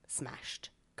 smashed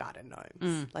garden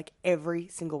gnomes. Like every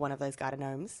single one of those garden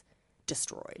gnomes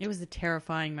destroyed. It was a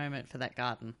terrifying moment for that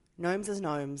garden. Gnomes as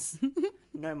gnomes.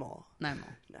 No more. No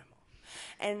more. No more.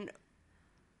 And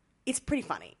it's pretty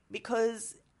funny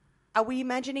because are we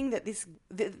imagining that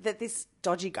this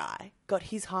dodgy guy got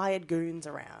his hired goons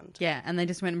around? Yeah, and they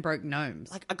just went and broke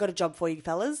gnomes. Like, I got a job for you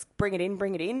fellas. Bring it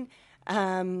in.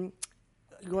 You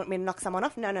want me to knock someone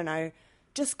off? No.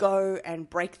 Just go and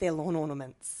break their lawn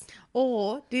ornaments.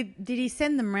 Or did he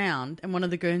send them round and one of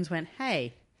the goons went,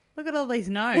 hey, look at all these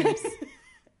gnomes.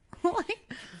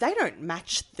 They don't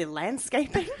match the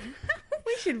landscaping.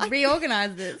 We should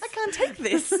reorganise this. I can't take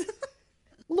this.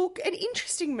 Look, an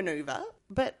interesting manoeuvre,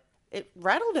 but it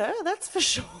rattled her, that's for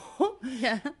sure.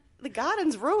 Yeah. The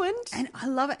garden's ruined. And I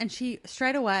love it. And she,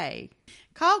 straight away,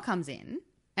 Kyle comes in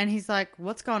and he's like,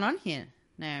 what's going on here,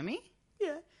 Naomi?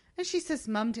 Yeah. And she says,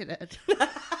 Mum did it. It's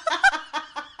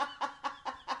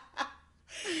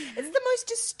the most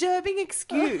disturbing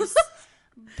excuse.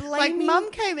 Like, Mum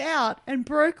came out and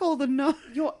broke all the gnomes.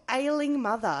 Your ailing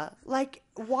mother. Like,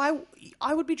 why?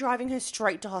 I would be driving her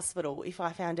straight to hospital if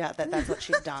I found out that that's what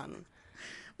she'd done.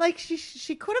 Like,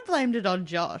 she could have blamed it on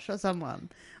Josh or someone.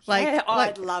 Like, yeah,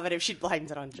 I'd love it if she'd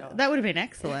blamed it on Josh. That would have been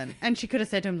excellent. And she could have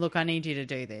said to him, look, I need you to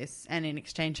do this. And in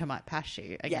exchange, I might pass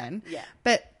you again. Yeah.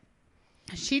 But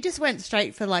she just went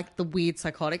straight for, like, the weird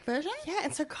psychotic version. Yeah,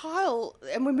 and so Kyle,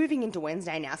 and we're moving into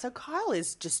Wednesday now, so Kyle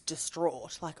is just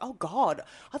distraught. Like, oh, God,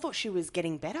 I thought she was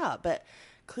getting better, but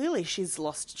clearly she's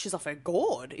off her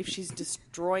gourd if she's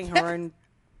destroying her own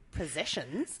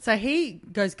possessions. So he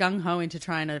goes gung-ho into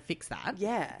trying to fix that.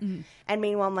 Yeah. And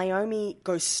meanwhile, Naomi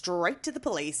goes straight to the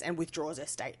police and withdraws her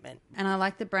statement. And I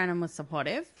like that Brannon was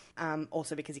supportive.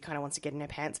 Also because he kind of wants to get in her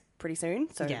pants pretty soon.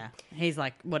 So yeah. He's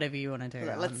like, whatever you want to do.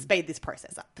 Let's speed this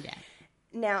process up. Yeah.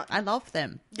 Now, I love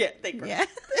them. Yeah, they're great. Yeah.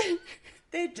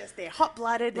 They're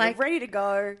hot-blooded, they're Like- ready to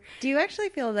go. Do you actually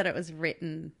feel that it was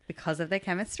written because of their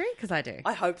chemistry? Because I do.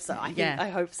 I hope so. I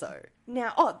hope so.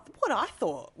 Now, what I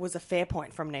thought was a fair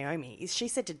point from Naomi is she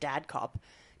said to Dad Cop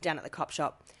down at the cop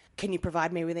shop, "Can you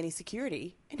provide me with any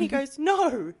security?" And he goes,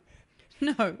 "No,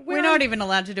 No, we're not even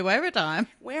allowed to do overtime.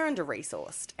 we're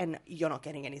under-resourced and you're not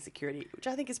getting any security," which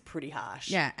I think is pretty harsh.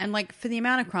 Yeah, and like for the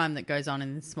amount of crime that goes on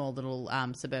in this small little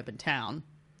suburban town,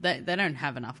 they don't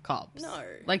have enough cops. No.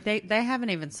 Like they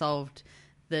haven't even solved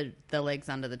the legs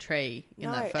under the tree in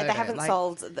No, that photo. and they haven't Like,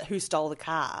 solved who stole the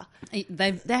car.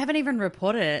 They haven't even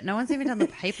reported it. No one's even done the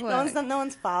paperwork. No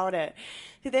one's filed it.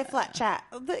 Through their flat chat.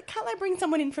 But can't they bring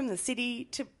someone in from the city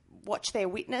to watch their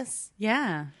witness?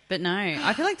 Yeah, but no.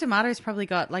 I feel like Tomato's probably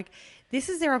got like this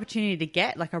is their opportunity to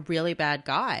get like a really bad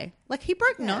guy. Like he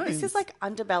broke gnomes. This is like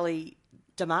underbelly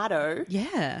D'Amato.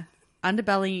 Yeah,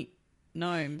 underbelly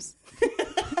gnomes.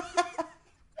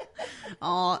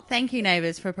 Oh, thank you,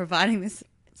 neighbours, for providing this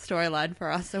storyline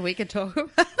for us so we could talk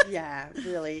about it. Yeah,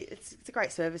 really. It's a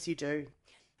great service you do.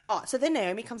 Oh, so then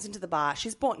Naomi comes into the bar.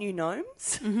 She's bought new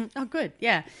gnomes. Oh, good.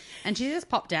 Yeah. And she just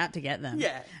popped out to get them.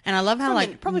 Yeah. And I love how,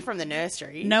 Probably from the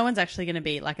nursery. no one's actually going to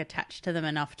be, like, attached to them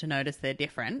enough to notice they're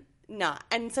different. Nah.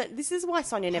 And so this is why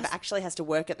Sonia never actually has to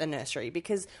work at the nursery,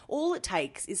 because all it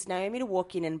takes is Naomi to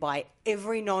walk in and buy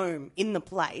every gnome in the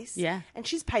place. Yeah. And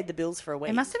she's paid the bills for a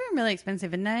week. It must have been really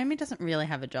expensive. And Naomi doesn't really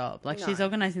have a job. Like, she's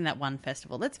organising that one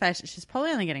festival. Let's face it, she's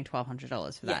probably only getting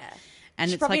 $1,200 for that. Yeah. And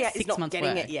She it's probably like is 6 not months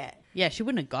getting work. it yet. Yeah, she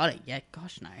wouldn't have got it yet.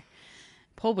 Gosh, no.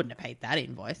 Paul wouldn't have paid that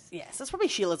invoice. Yeah, so it's probably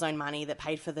Sheila's own money that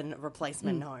paid for the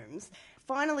replacement Hmm. gnomes.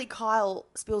 Finally, Kyle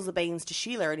spills the beans to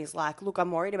Sheila and he's like, "Look,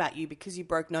 I'm worried about you because you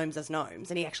broke gnomes as gnomes."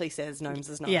 And he actually says gnomes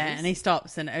as gnomes. Yeah, and he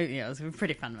stops and it was a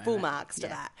pretty fun moment. Full marks to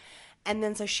that. And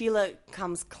then so Sheila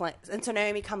comes clean. And so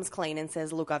Naomi comes clean and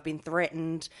says, "Look, I've been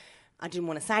threatened. I didn't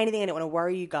want to say anything. I didn't want to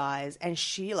worry you guys." And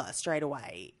Sheila straight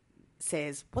away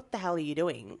says, "What the hell are you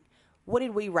doing? What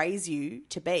did we raise you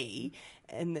to be?"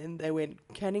 And then they went,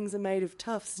 "Cannings are made of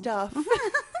tough stuff."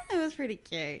 It was pretty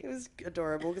cute. It was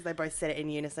adorable because they both said it in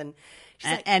unison.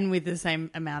 She's like, And with the same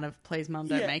amount of please, mum,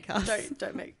 don't "Yeah, make us.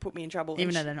 put me in trouble." Even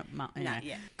And though they're not mum. You know.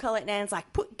 yeah. Colette Nan's like,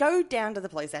 go down to the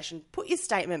police station, put your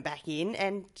statement back in,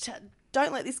 and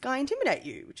don't let this guy intimidate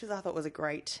you, which I thought was a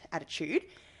great attitude.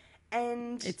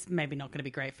 And It's maybe not going to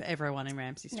be great for everyone in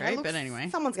Ramsey you Street, know, look, but anyway.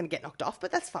 someone's going to get knocked off,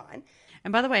 but that's fine.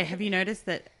 And by the way, have you noticed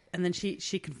that? And then she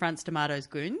confronts Tomato's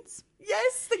goons.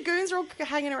 Yes, the goons are all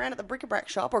hanging around at the bric-a-brac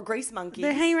shop, or grease monkeys.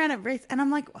 They're hanging around at Grease, and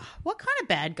I'm like, what kind of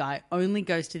bad guy only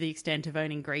goes to the extent of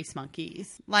owning grease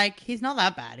monkeys? Like, he's not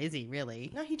that bad, is he?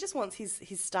 Really? No, he just wants his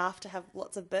staff to have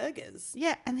lots of burgers.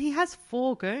 Yeah, and he has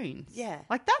 4 goons. Yeah.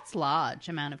 Like, that's large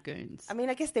amount of goons. I mean,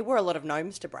 I guess there were a lot of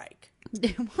gnomes to break.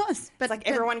 It was, but like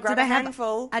everyone do grab they a have-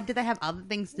 handful. do they have other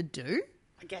things to do?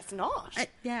 I guess not.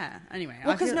 Yeah. Anyway,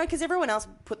 Well, I feel- because everyone else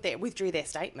withdrew their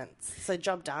statements, so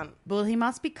job done. well, he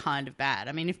must be kind of bad.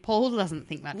 I mean, if Paul doesn't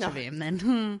think much of him,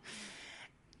 then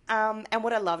And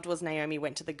what I loved was Naomi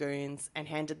went to the goons and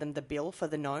handed them the bill for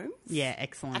the gnomes. yeah,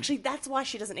 excellent. Actually, that's why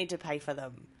she doesn't need to pay for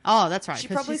them. oh, that's right, she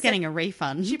because probably she's getting said- a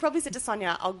refund. She probably said to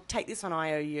Sonia, "I'll take this on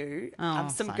IOU. Oh,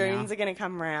 Some Sonia. goons are going to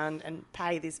come round and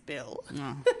pay this bill."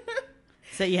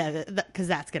 So yeah, because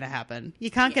that's going to happen.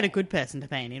 You can't get a good person to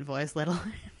pay an invoice, let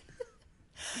alone.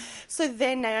 So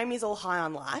then Naomi's all high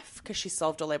on life because she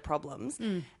solved all their problems.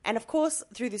 And of course,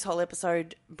 through this whole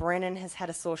episode, Brennan has had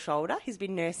a sore shoulder. He's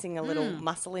been nursing a little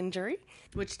muscle injury.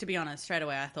 Which, to be honest, straight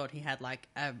away I thought he had like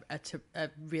a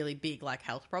really big like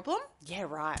health problem. Yeah,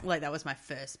 right. Like that was my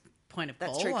first point of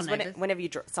That's call. true. on Because Neighbours. whenever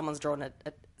something's drawn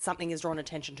something is drawn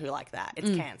attention to like that, it's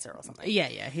cancer or something. Yeah,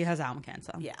 he has arm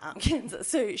cancer. Yeah, cancer.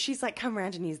 So she's like, "Come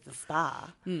round and use the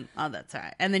spa." Oh, that's all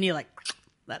right. And then you're like,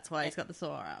 that's why he's got the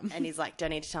sore arm. And he's like,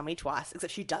 "Don't need to tell me twice."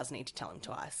 Except she does need to tell him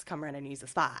twice. Come around and use the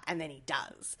spa. And then he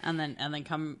does. And then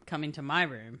come into my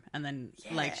room, and then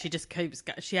like Yeah. she just keeps.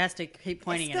 She has to keep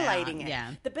pointing it out. Escalating it.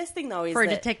 Yeah. The best thing though is For a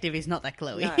that, detective, he's not that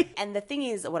glowy. No. And the thing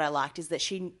is, what I liked is that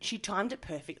she timed it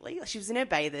perfectly. She was in her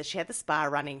bathers, she had the spa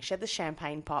running, she had the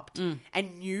champagne popped,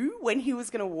 and knew when he was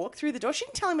going to walk through the door. She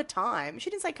didn't tell him a time. She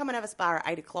didn't say, "Come and have a spa at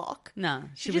 8 o'clock." No,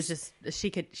 she was just she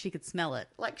could smell it.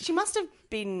 Like, she must have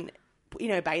been in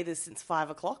her bathers since 5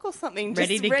 o'clock or something.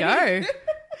 Ready just to go.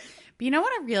 But you know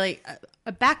what I really...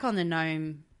 back on the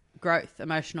gnome growth,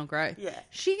 emotional growth. Yeah.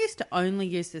 She used to only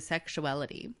use the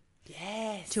sexuality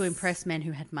Yes. to impress men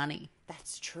who had money.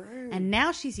 That's true. And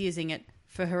now she's using it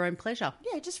for her own pleasure.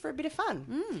 yeah, just for a bit of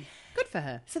fun. Good for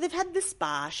her. So they've had the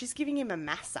spa. She's giving him a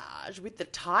massage with the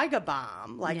tiger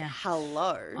balm. Like, Yeah.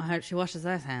 hello. I hope she washes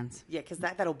those hands. Yeah, because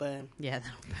that'll burn. Yeah,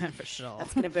 that'll burn for sure.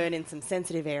 That's going to burn in some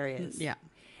sensitive areas. Yeah.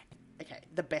 Okay,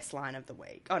 the best line of the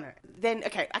week. Oh, no. Then,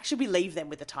 okay, actually we leave them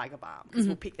with the tiger balm because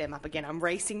we'll pick them up again. I'm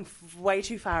racing way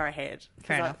too far ahead.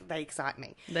 Fair enough. They excite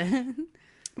me.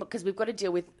 Because we've got to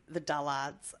deal with the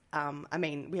dullards.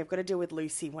 We have got to deal with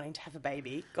Lucy wanting to have a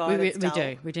baby. God, we it's dull.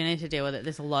 do. We do need to deal with it.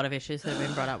 There's a lot of issues that have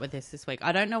been brought up with this week.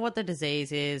 I don't know what the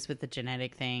disease is with the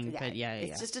genetic thing, but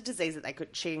It's just a disease that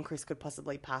she and Chris could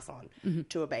possibly pass on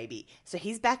to a baby. So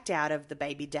he's backed out of the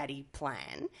baby daddy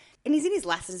plan. And he's in his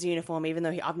Lassiter's uniform, even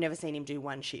though I've never seen him do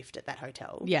one shift at that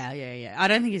hotel. Yeah. I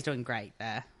don't think he's doing great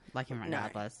there. Like him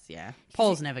regardless, yeah.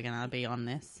 Paul's never going to be on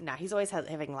this. No, he's always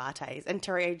having lattes. And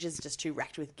Terry is just too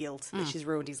racked with guilt that she's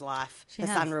ruined his life. Her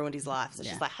son ruined his life. So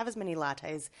she's like, have as many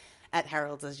lattes at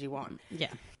Harold's as you want. Yeah.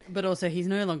 But also, he's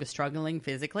no longer struggling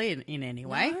physically in any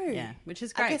way. No. Yeah, which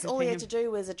is great. I guess all he had to do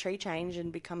was a tree change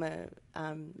and become a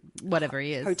whatever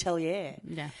he is. hotelier.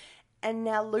 Yeah. And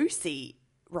now Lucy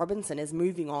Robinson is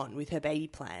moving on with her baby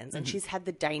plans, and she's had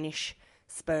the Danish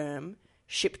sperm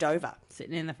shipped over.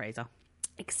 Sitting in the freezer.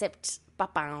 Except,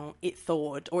 it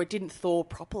thawed, or it didn't thaw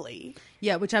properly.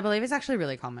 Yeah, which I believe is actually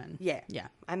really common. Yeah.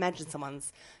 I imagine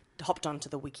someone's hopped onto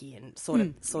the wiki and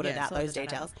sorted out those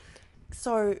details.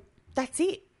 So that's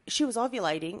it. She was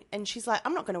ovulating, and she's like,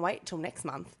 I'm not going to wait till next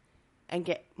month and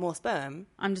get more sperm.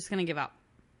 I'm just going to give up.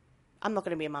 I'm not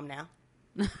going to be a mum now.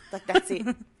 Like, that's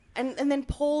it. And then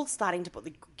Paul's starting to put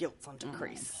the guilt onto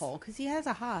Chris. Paul, because he has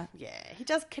a heart. Yeah, he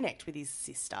does connect with his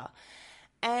sister.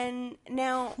 And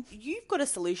now you've got a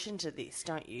solution to this,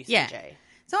 don't you, CJ? Yeah.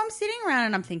 So I'm sitting around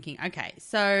and I'm thinking, okay,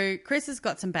 so Chris has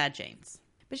got some bad genes,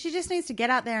 but she just needs to get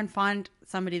out there and find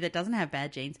somebody that doesn't have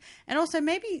bad genes, and also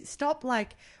maybe stop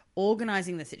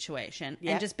organising the situation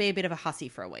and just be a bit of a hussy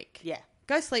for a week. Yeah.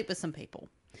 Go sleep with some people.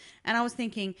 And I was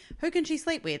thinking, who can she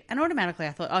sleep with? And automatically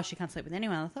I thought, oh, she can't sleep with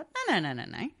anyone. I thought,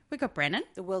 no. We got Brennan.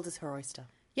 The world is her oyster.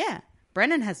 Yeah.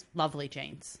 Brennan has lovely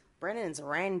genes. Brennan's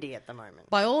randy at the moment.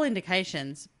 By all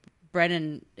indications,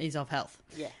 Brennan is of health.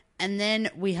 Yeah. And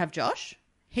then we have Josh.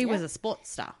 He was a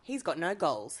sports star. He's got no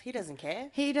goals. He doesn't care.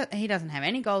 He doesn't have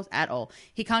any goals at all.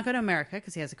 He can't go to America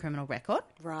because he has a criminal record.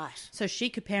 Right. So she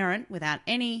could parent without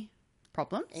any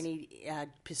problems. Any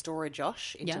Pistora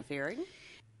Josh interfering.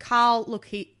 Carl, look,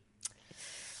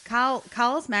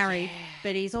 Carl's married,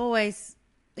 but he's always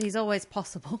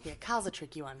possible. Yeah, Carl's a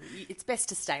tricky one. It's best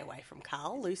to stay away from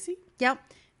Carl, Lucy. Yep.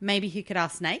 Maybe he could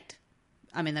ask Nate.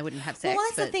 I mean, they wouldn't have sex. Well,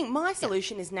 that's the thing. My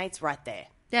solution is Nate's right there.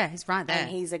 Yeah, he's right there. And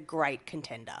he's a great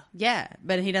contender. Yeah,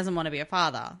 but he doesn't want to be a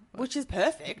father. Which is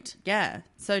perfect. Yeah,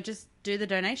 so just do the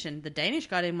donation. The Danish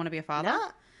guy didn't want to be a father. Nah.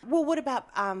 Well, what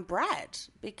about Brad?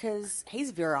 Because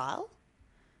he's virile.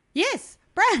 Yes,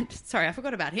 Brad. Sorry, I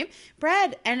forgot about him.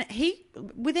 Brad, and he,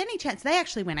 with any chance, they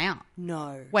actually went out.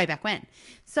 No. Way back when.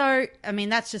 So, I mean,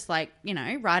 that's just like,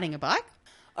 riding a bike.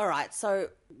 All right, so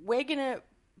we're going to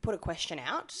put a question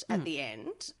out at the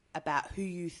end about who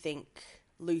you think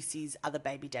Lucy's other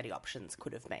baby daddy options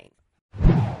could have been.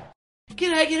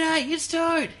 G'day, it's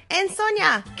Toad. And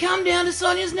Sonia. Come down to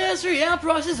Sonia's nursery, our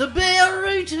prices are bare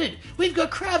rooted. We've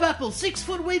got crab apples,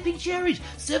 6-foot weeping cherries,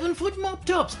 7-foot mop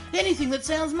tops, anything that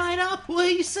sounds made up,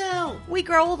 we sell. We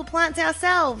grow all the plants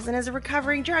ourselves, and as a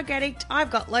recovering drug addict,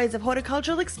 I've got loads of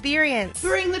horticultural experience.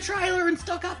 Bring the trailer and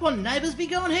stock up on Neighbours Be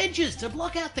Gone hedges to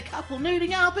block out the couple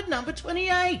nuding up at number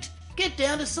 28. Get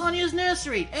down to Sonia's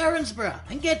nursery, Erinsborough,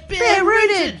 and get bare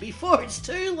rooted before it's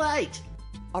too late.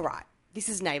 All right. This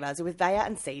is Neighbours with Thea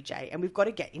and CJ, and we've got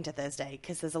to get into Thursday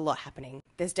because there's a lot happening.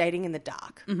 There's dating in the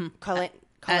dark. Mm-hmm. Colette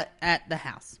At the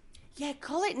house. Yeah,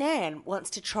 Colette Nan wants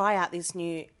to try out this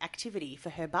new activity for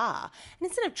her bar. And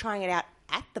instead of trying it out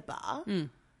at the bar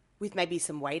with maybe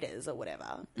some waiters or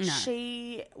whatever,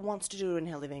 she wants to do it in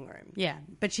her living room. Yeah,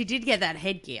 but she did get that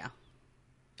headgear.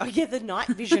 Oh, yeah, the night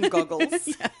vision goggles.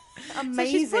 Yeah. Amazing.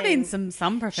 So she's put in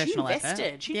some professional She invested.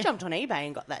 effort. She jumped on eBay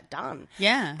and got that done.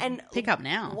 Yeah. And pick up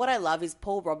now. What I love is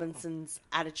Paul Robinson's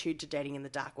attitude to dating in the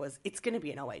dark was, it's going to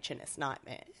be an OHS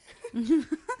nightmare.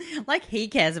 Like he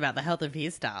cares about the health of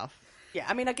his staff. Yeah,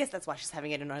 I mean, I guess that's why she's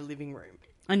having it in her living room.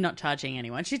 And not charging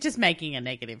anyone. She's just making a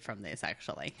negative from this,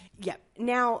 actually. Yeah.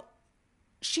 Now,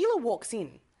 Sheila walks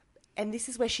in, and this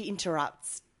is where she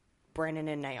interrupts Brennan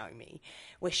and Naomi,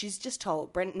 where she's just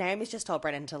told, Naomi's just told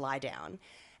Brennan to lie down,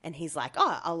 and he's like,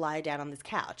 oh, I'll lie down on this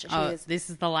couch. And she goes, this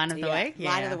is the line of the week? Yeah.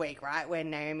 Line of the week, right? Where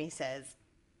Naomi says,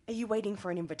 are you waiting for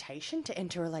an invitation to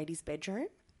enter a lady's bedroom?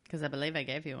 Because I believe I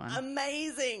gave you one.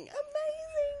 Amazing.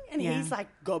 And he's like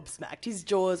gobsmacked. His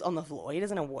jaw's on the floor. He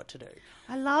doesn't know what to do.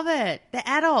 I love it. They're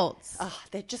adults. Oh,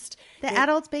 they're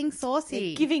adults being saucy.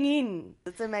 They're giving in.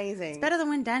 It's amazing. It's better than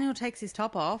when Daniel takes his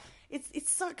top off.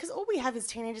 It's so, because all we have is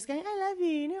teenagers going, I love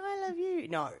you. No, I love you.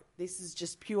 No, this is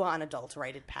just pure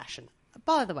unadulterated passion.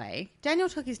 By the way, Daniel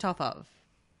took his top off,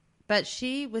 but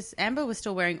Amber was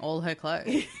still wearing all her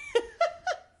clothes.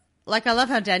 Like, I love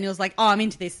how Daniel's like, oh, I'm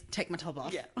into this. Take my top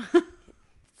off. Yeah.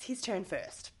 It's his turn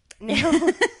first. Now,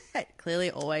 It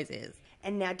clearly always is.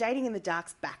 and now Dating in the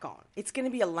Dark's back on. It's going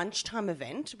to be a lunchtime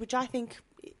event, which I think,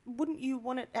 wouldn't you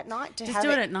want it at night to Just have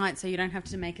do it at night so you don't have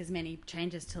to make as many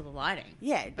changes to the lighting.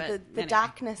 Yeah, But the anyway.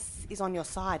 darkness is on your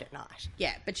side at night.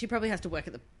 Yeah, but she probably has to work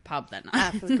at the pub that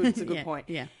night. It's a good Yeah, point.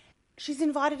 Yeah. She's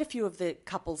invited a few of the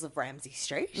couples of Ramsay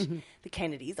Street, the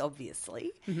Kennedys,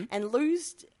 obviously, and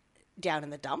Lou's down in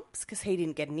the dumps because he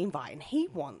didn't get an invite and he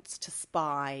wants to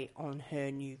spy on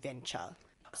her new venture.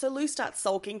 So Lou starts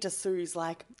sulking to Sue's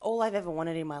like, all I've ever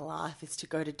wanted in my life is to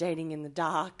go to Dating in the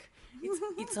Dark.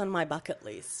 It's on my bucket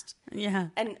list. Yeah.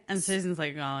 And- And Susan's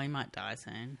like, oh, he might die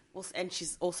soon. Well, and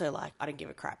she's also like, I don't give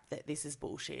a crap that this is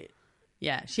bullshit.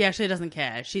 Yeah, she actually doesn't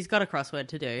care. She's got a crossword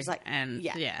to do. It's like, and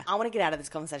yeah. I want to get out of this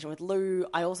conversation with Lou.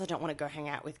 I also don't want to go hang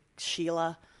out with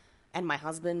Sheila and my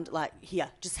husband. Like, here,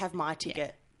 just have my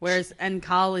ticket. Whereas, and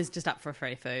Carl is just up for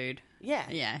free food. Yeah.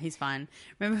 Yeah, he's fine.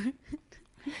 Remember,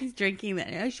 he's drinking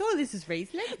that. Are you sure this is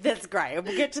Riesling? That's great.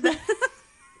 We'll get to that.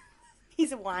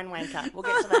 He's a wine wanker. We'll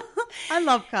get to that. I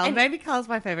love Carl. And- Maybe Carl's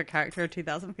my favourite character of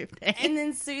 2015. And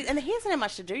then and he hasn't had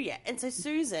much to do yet. And so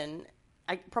Susan,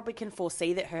 I probably can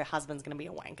foresee that her husband's going to be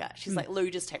a wanker. She's like,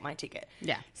 Lou, just take my ticket.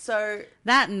 Yeah. So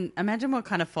That, and imagine what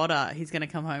kind of fodder he's going to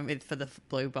come home with for the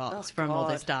blue box Oh, from all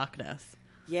God. this darkness.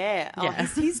 yeah, oh, Yeah.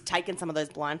 he's taken some of those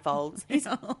blindfolds.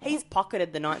 He's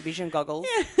pocketed the night vision goggles.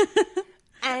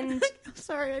 And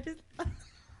Sorry, I just...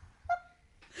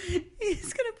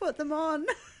 he's going to put them on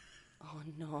oh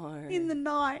no, in the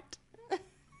night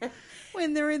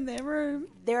when they're in their room.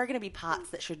 there are going to be parts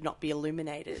that should not be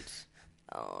illuminated.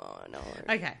 Oh no.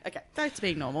 Okay. Okay. That's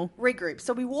being normal. Regroup.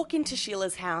 So we walk into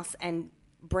Sheila's house and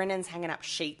Brennan's hanging up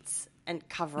sheets and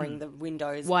covering the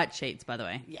windows. White sheets, by the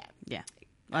way. Yeah. Yeah.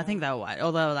 I think they were white,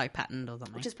 or they were like patterned or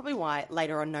something. Which is probably why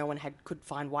later on no one could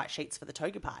find white sheets for the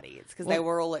toga party. It's because they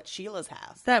were all at Sheila's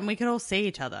house. that, and we could all see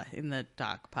each other in the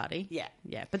dark party. Yeah.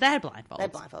 Yeah, but they had blindfolds. They're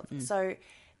blindfolds. So,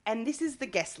 and this is the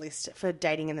guest list for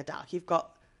Dating in the Dark. You've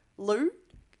got Lou,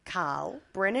 Carl,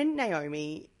 Brennan,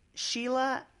 Naomi,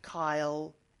 Sheila,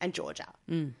 Kyle, and Georgia.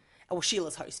 Well,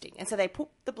 Sheila's hosting. And so they put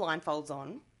the blindfolds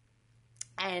on,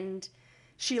 and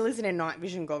Sheila's in her night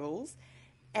vision goggles,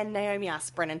 and Naomi asks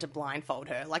Brennan to blindfold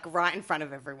her, like right in front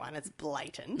of everyone. It's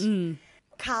blatant.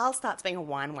 Carl starts being a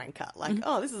wine wanker, like,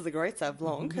 oh, this is a great Sauv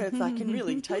Blanc. It's, I can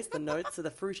really taste the notes of the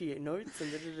fruity notes.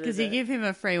 Because you give him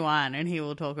a free wine and he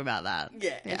will talk about that.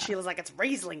 Yeah, and Sheila's like, it's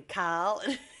Riesling, Carl.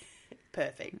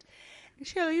 Perfect.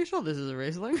 Sheila, you sure this is a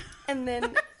Riesling? And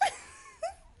then,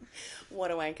 what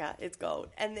a wanker, it's gold.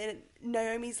 And then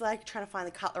Naomi's like trying to find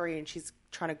the cutlery and she's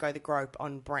trying to go the grope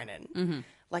on Brennan.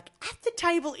 Like at the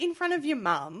table in front of your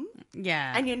mum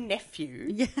Yeah. and your nephew.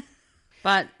 Yeah.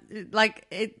 But, like,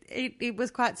 it was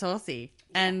quite saucy.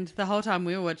 And the whole time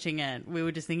we were watching it, we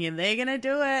were just thinking, they're going to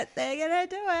do it. They're going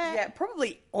to do it. Yeah,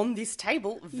 probably on this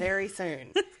table very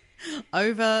soon.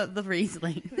 Over the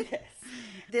Riesling. Yes.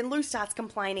 Then Lou starts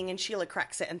complaining and Sheila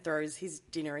cracks it and throws his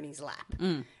dinner in his lap.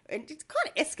 And it's kind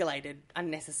of escalated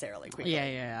unnecessarily quickly.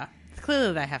 Yeah.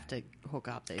 Clearly they have to hook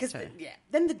up these two.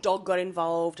 Then the dog got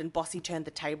involved and Bossy turned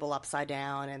the table upside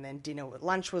down and then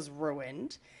lunch was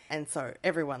ruined. And so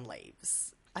everyone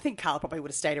leaves. I think Carl probably would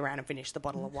have stayed around and finished the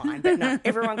bottle of wine. But no,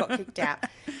 everyone got kicked out.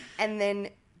 And then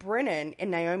Brennan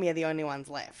and Naomi are the only ones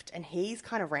left. And he's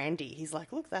kind of randy. He's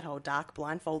like, look, that whole dark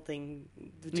blindfold thing.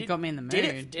 It got me in the mood.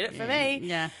 Did it for me.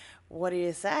 Yeah. What do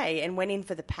you say? And went in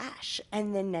for the pash.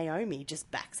 And then Naomi just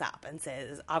backs up and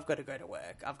says, I've got to go to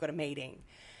work. I've got a meeting.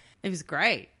 It was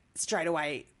great. Straight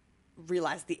away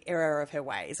realised the error of her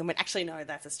ways and went, actually, no,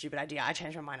 that's a stupid idea. I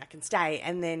changed my mind. I can stay.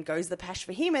 And then goes the pash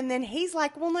for him. And then he's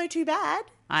like, well, no, too bad.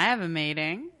 I have a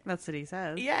meeting. That's what he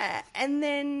says. Yeah. And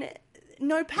then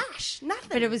no pash. Nothing.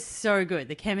 But it was so good.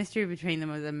 The chemistry between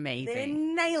them was They're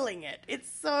amazing. nailing it.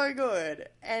 It's so good.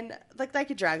 And like they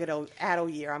could drag it out all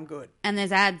year. I'm good. And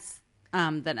there's ads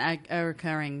that are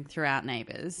occurring throughout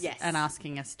Neighbours. Yes. And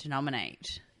asking us to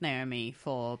nominate Naomi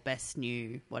for best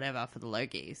new whatever for the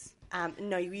Logies.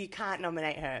 No, you can't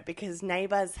nominate her because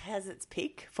Neighbours has its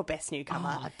pick for best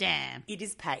newcomer. Oh, damn. It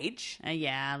is Paige.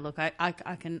 Yeah, look, I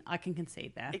can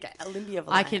concede there. Okay, Olympia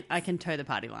I Valance. can toe the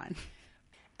party line.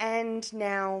 And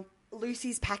now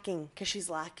Lucy's packing because she's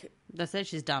like, That's it,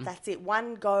 she's done. that's it.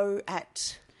 One go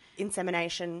at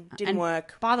insemination didn't And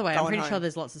work. By the way, I'm Going pretty home. sure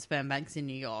there's lots of sperm banks in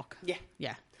New York. Yeah.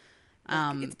 Yeah.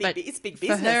 It's big- but it's big For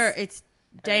her, business it's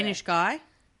Danish guy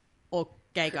or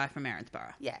gay guy from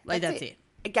Erinsborough. Yeah, Like, that's it.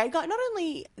 A gay guy. Not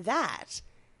only that,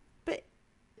 but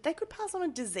they could pass on a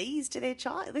disease to their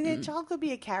child. Their child could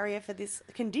be a carrier for this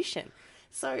condition.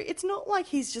 So it's not like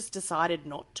he's just decided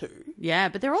not to. Yeah,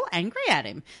 but they're all angry at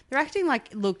him. They're acting like,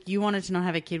 look, you wanted to not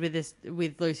have a kid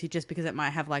with Lucy just because it might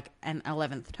have like an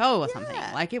 11th toe or something.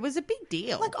 Like, it was a big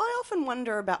deal. Like, I often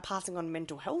wonder about passing on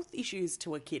mental health issues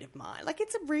to a kid of mine. Like,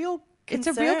 it's a real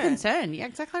concern. It's a real concern. You're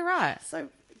exactly right. So,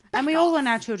 and we all want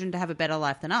our children to have a better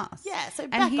life than us. Yeah, so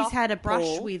and back he's off, had a brush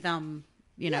Paul. with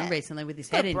recently with his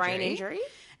got head a brain injury.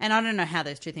 And I don't know how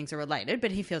those two things are related, but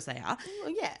he feels they are.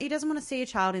 Well, yeah. He doesn't want to see a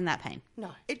child in that pain.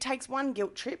 No. It takes one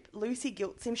guilt trip. Lucy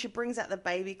guilts him. She brings out the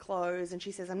baby clothes and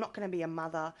she says, I'm not going to be a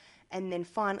mother. And then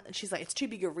she's like, it's too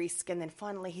big a risk. And then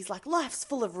finally he's like, life's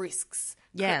full of risks.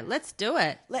 Yeah, let's do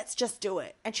it. Let's just do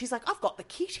it. And she's like, I've got the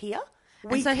kit here.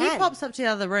 And so he pops up to the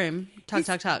other room, tug,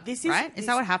 right? Is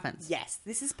that what happens? Yes.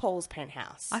 This is Paul's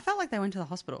penthouse. I felt like they went to the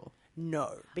hospital.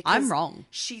 No. I'm wrong.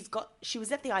 She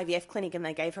was at the IVF clinic and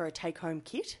they gave her a take-home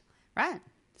kit. Right.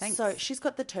 Thanks. So she's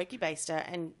got the turkey baster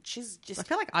and she's just... I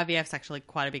feel like IVF's actually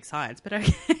quite a big science, but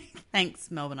okay. Thanks,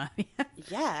 Melbourne IVF.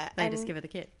 Yeah. They just give her the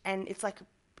kit. And it's like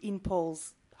in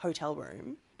Paul's hotel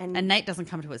room. And Nate doesn't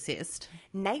come to assist.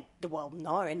 And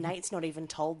Nate's not even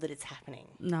told that it's happening.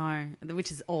 No,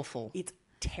 which is awful. It's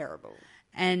terrible.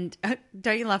 And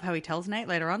don't you love how he tells Nate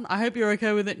later on, I hope you're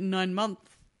okay with it in 9 months.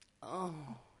 Oh,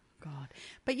 God.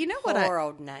 But you know what? Poor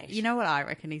old Nate. You know what I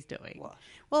reckon he's doing? What?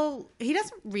 Well, he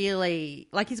doesn't really...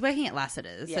 Like, he's working at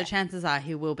Lassiter's, Yeah. so chances are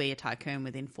he will be a tycoon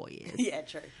within 4 years. Yeah,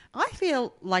 true. I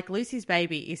feel like Lucy's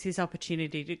baby is his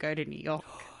opportunity to go to New York.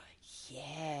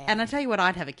 Yeah. And I tell you what,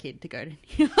 I'd have a kid to go to New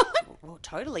York. Well,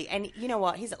 totally. And you know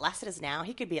what? He's at Lassiter's now.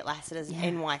 He could be at Lassiter's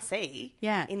NYC.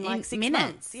 Yeah. In like 6 minutes.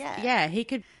 months. Yeah. Yeah, he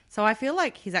could... So I feel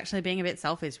like he's actually being a bit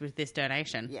selfish with this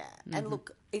donation. Yeah. And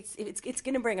look, it's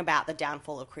going to bring about the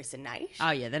downfall of Chris and Nate.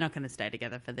 Oh, yeah, they're not going to stay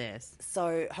together for this.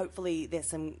 So hopefully there's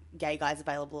some gay guys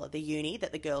available at the uni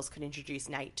that the girls could introduce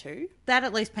Nate to. That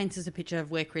at least paints us a picture of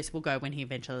where Chris will go when he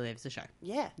eventually leaves the show.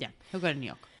 Yeah. Yeah, he'll go to New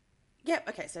York. Yep.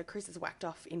 Okay, so Chris is whacked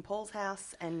off in Paul's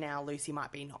house and now Lucy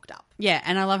might be knocked up. Yeah,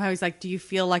 and I love how he's like, do you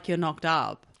feel like you're knocked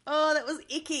up? Oh, that was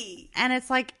icky. And it's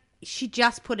like, she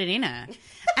just put it in her.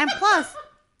 And plus,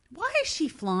 why is she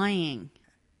flying?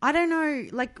 I don't know.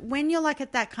 Like, when you're like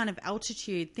at that kind of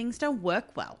altitude, things don't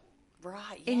work well.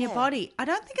 Right, in your body. I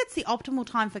don't think it's the optimal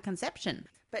time for conception.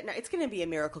 But no, it's going to be a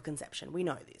miracle conception. We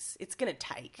know this. It's going to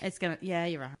take. Yeah,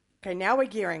 you're right. Okay, now we're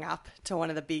gearing up to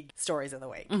one of the big stories of the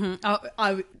week.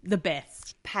 Oh, the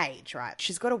best. Paige, right?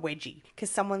 She's got a wedgie because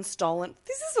someone's stolen.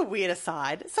 This is a weird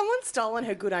aside. Someone's stolen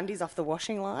her good undies off the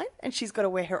washing line and she's got to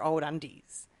wear her old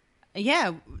undies.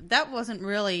 Yeah, that wasn't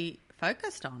really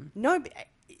focused on. No, but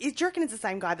do you reckon it's the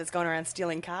same guy that's going around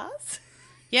stealing cars?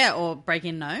 Yeah, or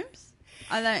breaking gnomes?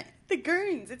 I don't... The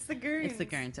goons. It's the goons. It's the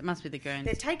goons. It must be the goons.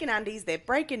 They're taking undies. They're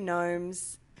breaking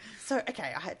gnomes. So,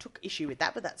 okay, I took issue with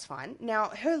that, but that's fine. Now,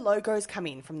 her logos come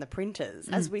in from the printers.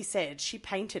 As we said, she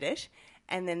painted it,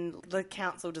 and then the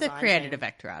council They've designed created a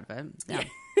vector out of it. Yeah.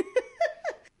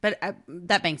 But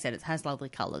that being said, it has lovely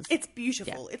colours. It's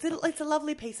beautiful. Yeah. It's a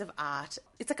lovely piece of art.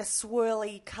 It's like a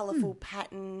swirly, colourful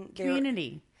pattern.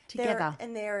 Community together.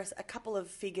 And there's a couple of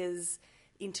figures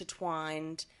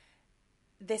intertwined.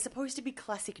 They're supposed to be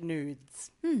classic nudes.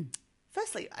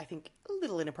 Firstly, I think a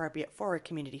little inappropriate for a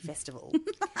community festival.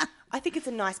 I think it's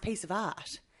a nice piece of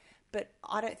art, but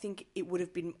I don't think it would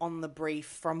have been on the brief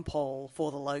from Paul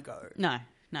for the logo. No,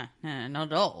 not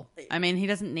at all. I mean, he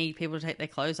doesn't need people to take their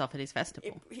clothes off at his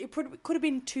festival. It could have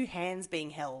been two hands being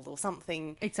held or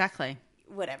something. Exactly.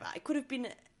 Whatever. It could have been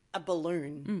a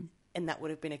balloon. And that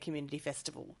would have been a community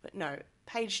festival. But no,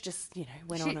 Paige just,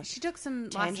 went on a She took some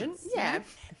tangent. license, Yeah.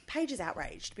 Paige is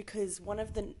outraged because one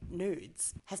of the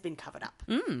nudes has been covered up.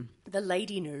 The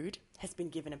lady nude has been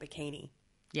given a bikini.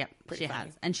 Yep, Pretty she funny.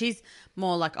 has. And she's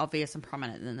more like obvious and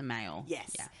prominent than the male.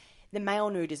 Yes. Yeah. The male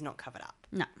nude is not covered up.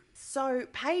 No. So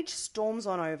Paige storms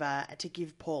on over to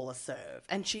give Paul a serve.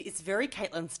 And it's very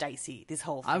Caitlin Stacey, this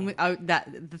whole thing.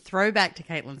 The throwback to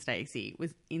Caitlin Stacey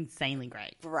was insanely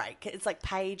great. Right. It's like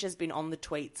Paige has been on the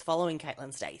tweets following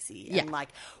Caitlin Stacey. Yeah. And like,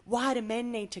 why do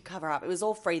men need to cover up? It was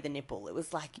all free the nipple. It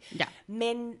was like,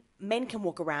 men can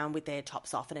walk around with their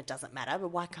tops off and it doesn't matter, but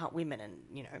why can't women?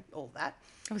 And, all that.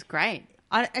 It was great.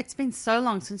 It's been so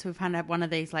long since we've had one of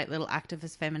these like little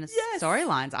activist feminist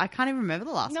storylines. I can't even remember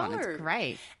the last one. It's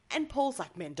great. And Paul's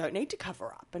like, men don't need to cover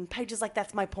up. And Paige is like,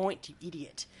 that's my point, you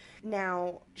idiot.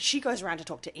 Now, she goes around to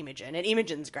talk to Imogen, and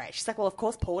Imogen's great. She's like, well, of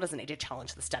course, Paul doesn't need to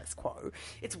challenge the status quo.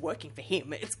 It's working for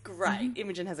him. It's great.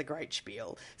 Imogen has a great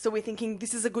spiel. So we're thinking,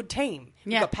 this is a good team.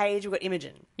 We've got Paige, we've got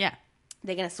Imogen. Yeah.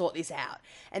 They're going to sort this out.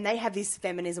 And they have this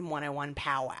Feminism 101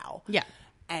 powwow. Yeah.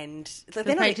 And The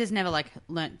they're not. Paige has never like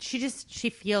learnt. She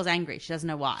feels angry. She doesn't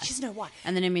know why. She doesn't know why.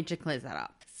 And then Imogen clears that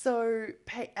up. So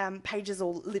Paige is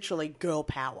all literally girl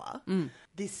power.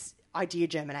 This idea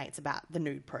germinates about the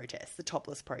nude protest, the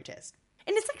topless protest.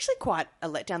 And it's actually quite a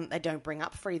letdown that they don't bring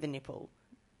up Free the Nipple.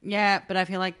 Yeah, but I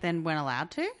feel like then weren't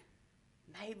allowed to.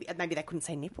 Maybe they couldn't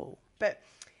say nipple. But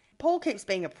Paul keeps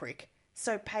being a prick.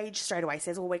 So Paige straight away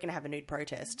says, well, we're going to have a nude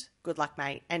protest. Good luck,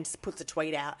 mate. And puts a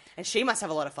tweet out. And she must have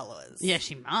a lot of followers. Yeah,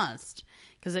 she must.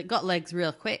 Because it got legs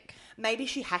real quick. Maybe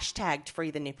she hashtagged Free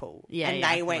the Nipple. Yeah, and yeah,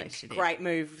 I they feel went, like she did. great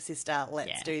move, sister. Let's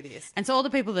Yeah. do this. And so all the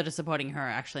people that are supporting her are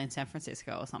actually in San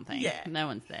Francisco or something. Yeah. No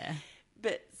one's there.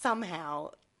 But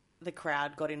somehow the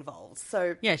crowd got involved.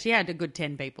 So Yeah, she had a good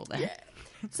 10 people there.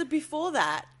 So before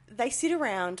that, they sit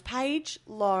around, Paige,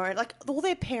 Lauren, like all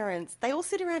their parents, they all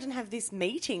sit around and have this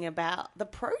meeting about the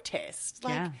protest.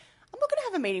 Like, Yeah. I'm not going to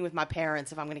have a meeting with my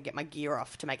parents if I'm going to get my gear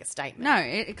off to make a statement. No,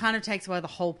 it kind of takes away the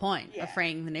whole point Yeah. of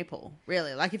freeing the nipple,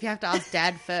 really. Like, if you have to ask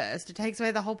Dad first, it takes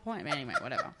away the whole point. But anyway,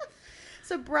 whatever.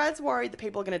 So Brad's worried that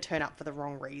people are going to turn up for the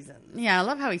wrong reasons. Yeah, I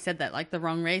love how he said that, like, the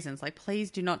wrong reasons. Like, please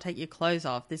do not take your clothes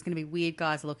off. There's going to be weird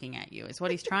guys looking at you, is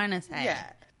what he's trying to say. Yeah.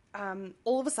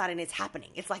 All of a sudden it's happening.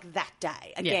 It's like that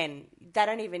day. Again, they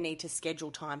don't even need to schedule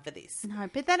time for this. No,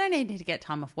 but they don't need to get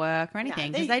time off work or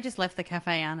anything because they- they just left the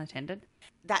cafe unattended.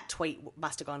 That tweet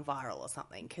must have gone viral or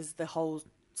something because the whole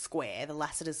square, the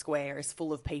Lassiter Square, is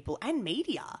full of people and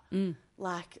media.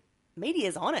 Like,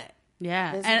 media's on it.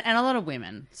 Yeah, There's- and a lot of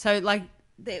women. So, like,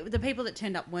 the people that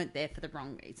turned up weren't there for the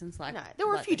wrong reasons. Like, No, there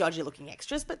were a like few dodgy-looking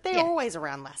extras, but they're Yeah. always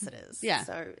around Lassiter's. Yeah.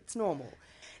 So it's normal.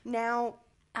 Now,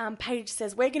 Paige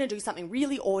says, we're going to do something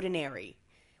really ordinary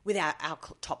with our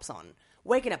tops on.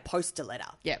 We're going to post a letter.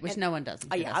 Yeah, which no one does. in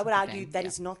Oh, yeah, I would argue 2015. that Yeah.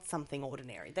 is not something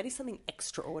ordinary. That is something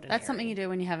extraordinary. That's something you do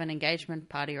when you have an engagement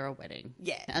party or a wedding.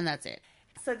 Yeah. And that's it.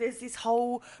 So there's this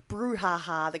whole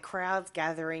brouhaha. The crowd's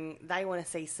gathering. They want to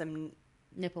see some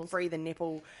Nipples. free the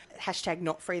nipple. Hashtag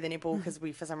not free the nipple because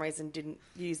we, for some reason, didn't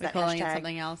use We're that calling hashtag. it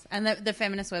something else. And the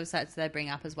feminist websites they bring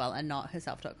up as well are not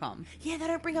herself.com. Yeah, they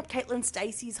don't bring up Caitlin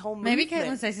Stacey's whole Maybe movement.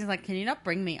 Caitlin Stacey's like, can you not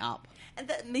bring me up? And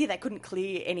they couldn't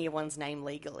clear anyone's name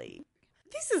legally.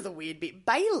 This is a weird bit.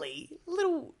 Bailey,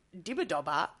 little dibber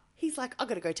dobber, he's like, I've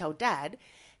got to go tell Dad.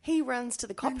 He runs to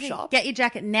the cop shop. Get your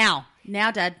jacket now.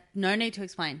 Now, Dad. No need to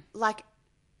explain. Like,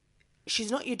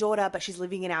 she's not your daughter, but she's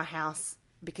living in our house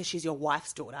because she's your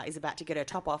wife's daughter, is about to get her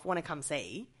top off. Want to come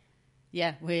see?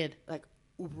 Yeah, weird. Like,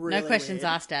 really No questions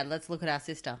weird. asked, Dad. Let's look at our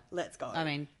sister. Let's go. I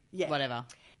mean, Yeah. whatever.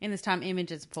 In this time,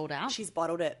 Images pulled out. She's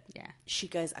bottled it. Yeah. She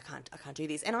goes, I can't do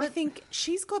this. And I think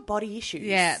she's got body issues.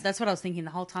 Yeah, that's what I was thinking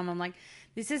the whole time. I'm like,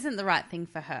 this isn't the right thing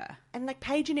for her. And like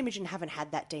Paige and Imogen haven't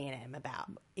had that D&M about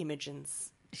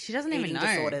Imogen's. She doesn't even Eating know.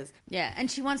 disorders. Yeah, and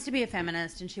she wants to be a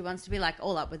feminist and she wants to be like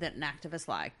all up with it and activist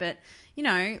like. But, you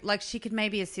know, like she could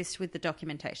maybe assist with the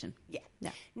documentation. Yeah.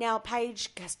 Yeah. Now Paige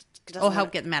doesn't Or help wanna-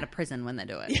 get them out of prison when they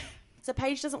do it. So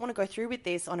Paige doesn't want to go through with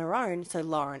this on her own. So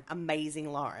Lauren,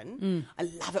 amazing Lauren. I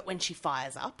love it when she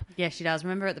fires up, Yeah, she does.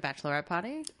 Remember at the bachelorette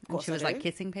party? And course she I was do. like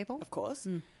kissing people? of course.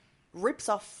 Rips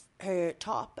off her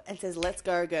top and says, let's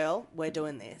go, girl. We're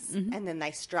doing this. And then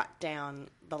they strut down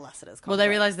the Lassiter's complex. Well, they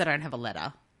realise they don't have a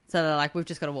letter. So they're like, we've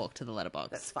just got to walk to the letterbox.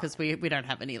 That's fine. Because we don't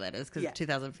have any letters because Yeah. it's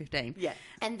 2015. Yeah.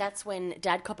 And that's when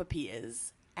Dad Cop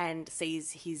appears and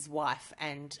sees his wife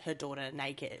and her daughter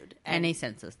naked. And he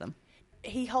censors them.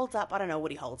 He holds up, I don't know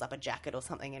what he holds up, a jacket or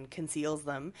something, and conceals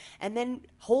them, and then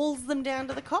hauls them down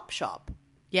to the cop shop.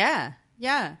 Yeah,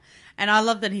 yeah. And I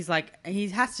love that he's like, he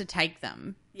has to take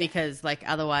them because like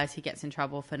otherwise he gets in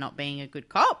trouble for not being a good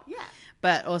cop. Yeah.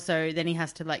 But also then he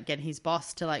has to like get his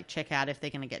boss to like check out if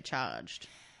they're going to get charged.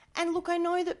 And look, I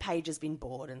know that Paige has been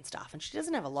bored and stuff, and she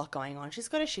doesn't have a lot going on. She's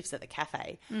got her shifts at the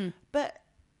cafe. But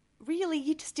really,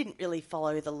 you just didn't really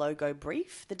follow the logo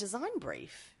brief, the design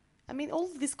brief. I mean,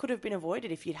 all of this could have been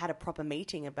avoided if you'd had a proper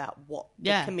meeting about what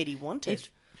Yeah. the committee wanted.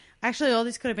 Actually, all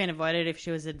this could have been avoided if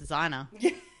she was a designer.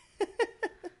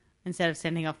 Instead of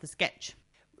sending off the sketch.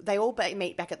 They all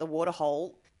meet back at the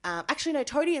waterhole. Actually, no,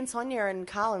 Toadie and Sonia and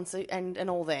Carl and, and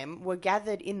all them were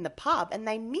gathered in the pub, and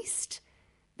they missed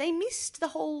the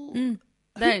whole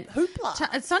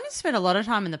hoopla. Sonia spent a lot of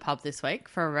time in the pub this week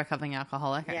for a recovering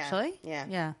alcoholic, Yeah, actually. yeah.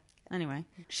 Yeah. Anyway.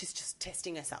 She's just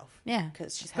testing herself. Yeah.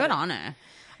 Because she's good on her.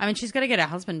 I mean, she's got to get her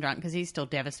husband drunk because he's still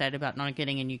devastated about not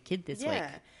getting a new kid this week.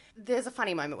 There's a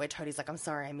funny moment where Toadie's like, I'm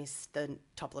sorry I missed the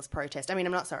topless protest. I mean,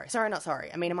 I'm not sorry. Sorry, not sorry.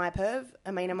 I mean, am I a perv?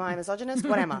 I mean, am I a misogynist?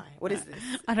 What am I? What is this?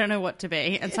 I don't know what to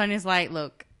be. And Sonia's like,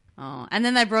 look. Oh. And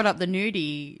then they brought up the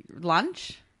nudie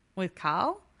lunch with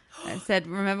Carl. And said,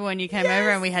 remember when you came over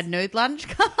and we had nude lunch,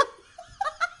 Carl?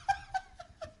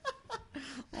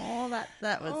 Oh,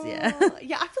 that was, yeah.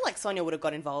 Yeah, I feel like Sonia would have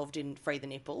got involved in Free the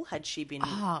Nipple had she been...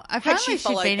 Oh, had apparently she'd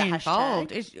followed been the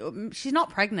involved. hashtag. She's not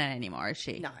pregnant anymore, is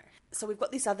she? No. So we've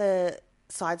got this other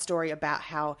side story about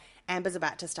how Amber's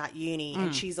about to start uni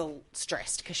and she's all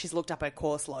stressed because she's looked up her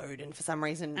course load and for some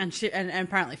reason... And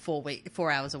apparently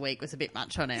 4 hours a week was a bit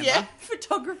much on Amber. Yeah,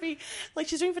 photography. Like,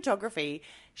 she's doing photography.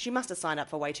 She must have signed up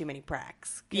for way too many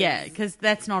pracs. Yeah, because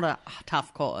that's not a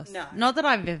tough course. No. Not that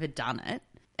I've ever done it,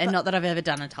 and not that I've ever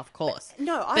done a tough course.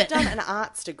 No, I've done an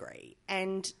arts degree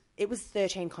and it was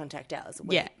 13 contact hours a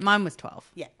week. Yeah, mine was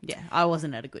 12. Yeah. Yeah, I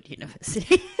wasn't at a good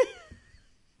university.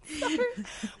 So,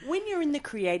 when you're in the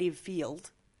creative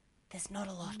field, there's not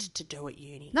a lot to do at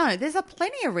uni. No, there's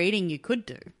plenty of reading you could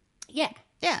do. Yeah.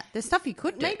 Yeah, there's stuff you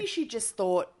could do. Maybe she just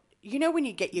thought, you know, when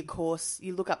you get your course,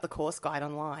 you look up the course guide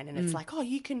online and it's like, oh,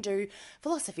 you can do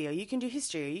philosophy or you can do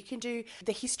history or you can do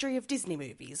the history of Disney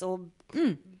movies or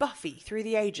Buffy through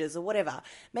the ages or whatever.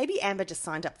 Maybe Amber just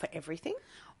signed up for everything.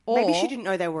 Maybe she didn't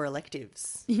know they were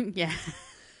electives. Yeah.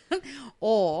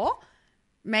 Or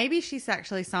maybe she's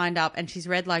actually signed up and she's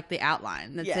read like the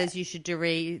outline that says you should do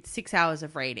read 6 hours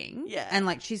of reading. Yeah. And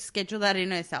like she's scheduled that in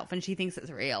herself and she thinks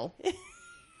it's real.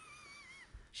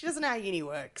 She doesn't know how uni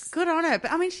works. Good on her.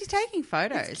 But I mean, she's taking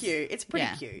photos. It's cute. It's pretty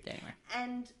Yeah. cute. Anyway.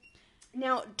 And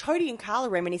now Toadie and Carl are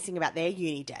reminiscing about their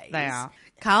uni days. They are.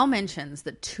 Carl mentions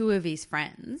that 2 of his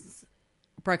friends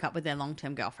broke up with their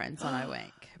long-term girlfriends on a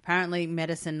week. Apparently,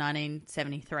 Medicine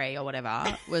 1973 or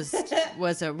whatever was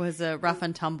a rough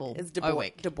and tumble It's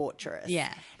week. debaucherous.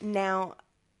 Yeah. Now,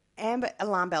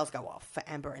 alarm bells go off for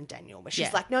Amber and Daniel, but she's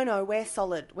Yeah. like, no, we're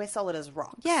solid. We're solid as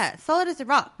rocks. Yeah, solid as a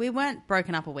rock. We weren't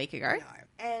broken up a week ago. No.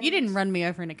 And You didn't run me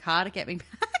over in a car to get me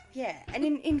back. Yeah, and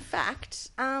in fact,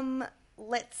 the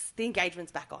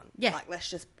engagement's back on. Yeah. Like, let's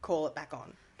just call it back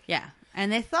on. Yeah,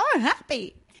 and they're so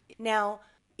happy. Now,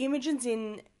 Imogen's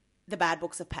in the bad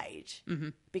books of Paige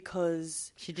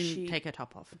because She didn't take her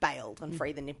top off. bailed on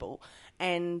Free the Nipple,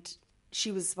 and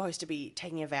she was supposed to be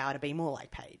taking a vow to be more like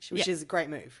Paige, which is a great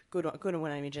move. Good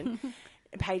on Imogen.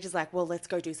 Paige is like, well, let's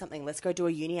go do something. Let's go do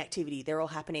a uni activity. They're all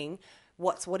happening.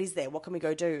 What is there? What can we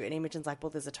go do? And Imogen's like, well,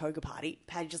 there's a toga party.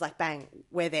 Paige is like, bang,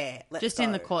 we're there. Let's Just go.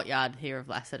 in the courtyard here of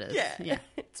Lassiter's. Yeah. Yeah.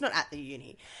 It's not at the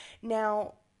uni.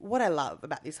 Now, what I love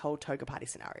about this whole toga party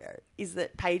scenario is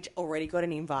that Paige already got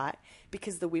an invite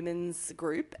because the women's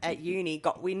group at uni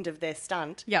got wind of their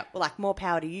stunt. Yep. We're like, more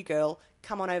power to you, girl.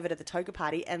 Come on over to the toga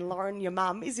party. And Lauren, your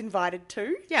mum, is invited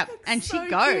too. Yep. Like, And she so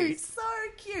goes. Cute, so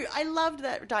cute. I loved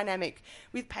that dynamic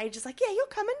with Paige. Is like, yeah, you're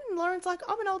coming. And Lauren's like,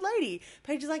 I'm an old lady.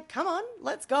 Paige is like, come on,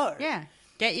 let's go. Yeah.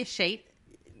 Get your sheet.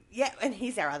 Yeah, and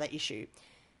here's our other issue.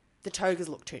 The togas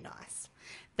look too nice.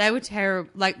 They were terrible.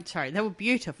 They were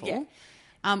beautiful.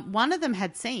 Yeah. One of them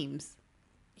had seams.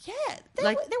 Yeah, there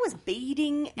Like- was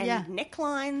beading and Yeah.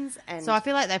 necklines. And So I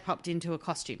feel like they popped into a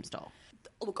costume store.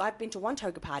 look, I've been to one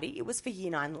toga party. It was for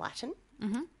Year 9 Latin.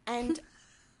 And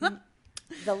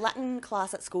the Latin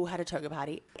class at school had a toga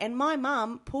party. And my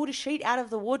mum pulled a sheet out of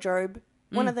the wardrobe,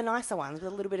 one of the nicer ones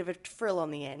with a little bit of a frill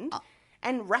on the end,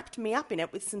 and wrapped me up in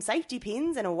it with some safety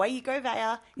pins. And away you go,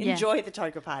 Vaya. Yeah. Enjoy the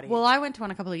toga party. Well, I went to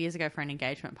one a couple of years ago for an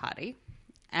engagement party,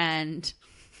 and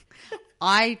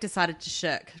I decided to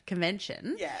shirk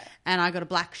convention. Yeah. And I got a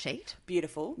black sheet.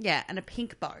 Beautiful. Yeah, and a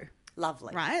pink bow.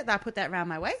 Lovely. Right? I put that around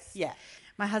my waist. Yeah.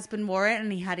 My husband wore it,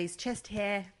 and he had his chest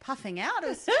hair puffing out. It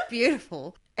was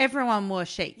beautiful. Everyone wore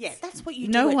sheets. Yeah, that's what you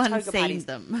do No at one's toga seen parties.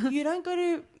 them. You don't go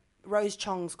to Rose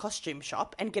Chong's costume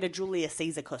shop and get a Julius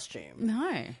Caesar costume.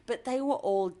 No. But they were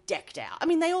all decked out. I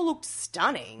mean, they all looked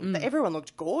stunning. Mm. Everyone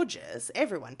looked gorgeous.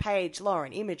 Everyone, Paige,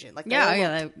 Lauren, Imogen, like they Yeah, all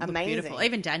they looked looked amazing. beautiful.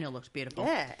 Even Daniel looked beautiful.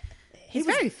 Yeah, He's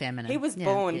very feminine. He was Yeah,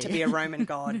 born yeah. to be a Roman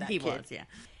god. That He kid. was, yeah.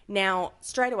 Now,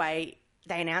 straight away,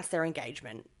 they announced their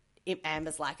engagement.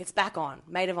 Amber's like, "It's back on,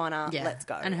 maid of honor. Yeah. Let's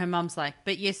go." And her mum's like,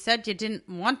 but you said you didn't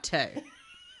want to.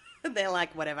 they're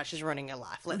like, "Whatever. She's ruining her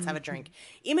life. Let's have a drink."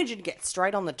 Imogen gets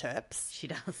straight on the terps. She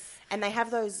does. And they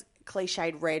have those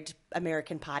cliched red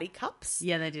American party cups.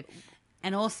 Yeah, they did.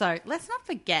 And also, let's not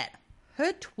forget,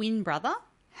 her twin brother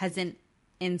has an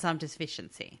enzyme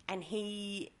deficiency. And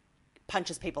he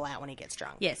punches people out when he gets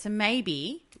drunk. Yeah, so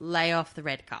maybe lay off the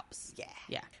red cups. Yeah.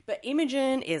 Yeah. But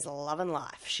Imogen is loving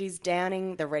life. She's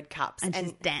downing the red cups. And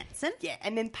she's dancing. Yeah,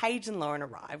 and then Paige and Lauren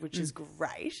arrive, which is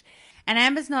great. And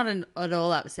Amber's not at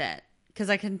all upset. Because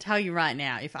I can tell you right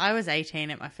now, if I was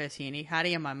 18 at my first uni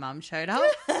party and my mum showed up,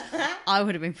 I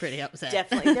would have been pretty upset.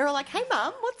 Definitely. They're all like, "Hey,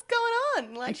 Mum, what's going on?"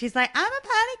 And Like, she's like, I'm a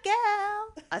party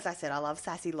girl. as I said, I love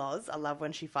sassy Loz. I love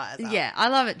when she fires up. Yeah, I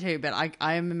love it too, but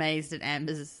I am amazed at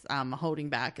Amber's holding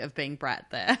back of being brat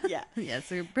there. Yeah. Yeah,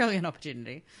 it's a brilliant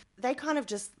opportunity. They kind of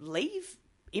just leave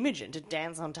Imogen to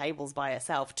dance on tables by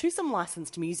herself to some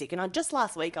licensed music. And just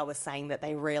last week I was saying that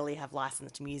they rarely have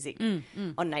licensed music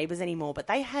on Neighbours anymore, but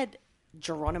they had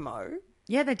Geronimo,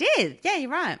 Yeah, they did. Yeah, you're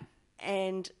right.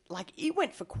 and like it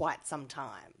went for quite some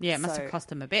time. Yeah, it must So have cost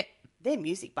them a bit. their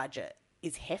music budget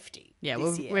is hefty. Yeah,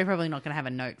 this year. we're probably not going to have a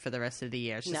note for the rest of the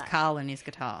year. It's just No. Carl and his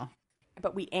guitar.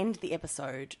 But we end the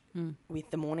episode with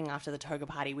the morning after the toga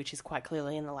party, which is quite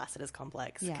clearly in the Lassiter's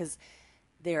complex, Yeah. because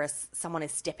someone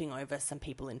is stepping over some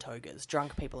people in togas,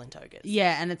 drunk people in togas.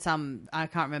 Yeah, and it's I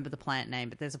can't remember the plant name,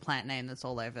 but there's a plant name that's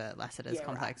all over Lassiter's Yeah,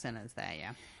 complex, and it's there.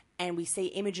 Yeah, And we see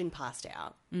Imogen passed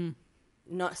out.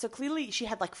 So clearly she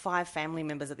had like 5 family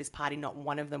members at this party. Not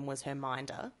one of them was her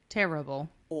minder. terrible.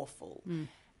 Awful.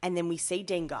 And then we see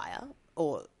Dean Geyer,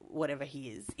 or whatever he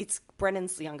is. It's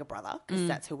Brennan's younger brother, because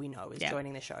that's who we know is Yeah.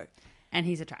 joining the show. And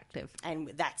he's attractive, And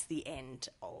that's the end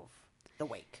of the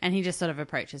week. and he just sort of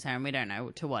approaches her, and we don't know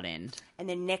to what end. And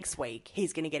then next week,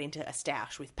 he's going to get into a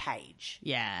stoush with Paige.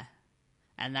 Yeah,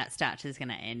 and that stouch is going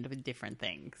to end with different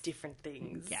things. Different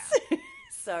things. Yeah.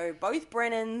 So both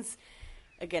Brennans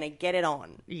are going to get it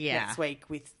on Yeah. next week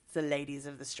with the ladies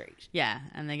of the street. Yeah,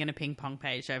 and they're going to ping pong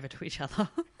Paige over to each other.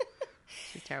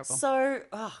 It's terrible. So,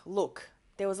 look,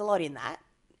 there was a lot in that.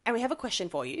 And we have a question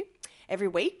for you. Every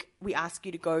week, we ask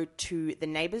you to go to the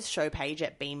Neighbours show page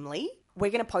at Beamly.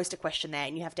 We're going to post a question there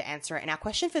and you have to answer it. And our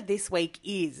question for this week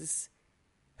is,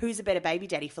 who's a better baby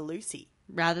daddy for Lucy?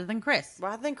 Rather than Chris,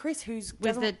 Rather than Chris, who's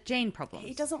with the gene problems.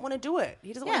 he doesn't want to do it.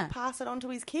 He doesn't Yeah. want to pass it on to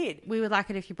his kid. We would like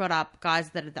it if you brought up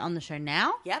guys that are on the show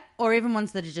now. Yep. Or even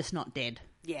ones that are just not dead.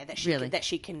 Yeah, that Really?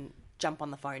 she can jump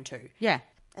on the phone to. Yeah.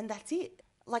 And that's it.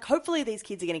 Like, hopefully these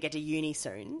kids are going to get to uni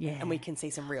soon. Yeah. And we can see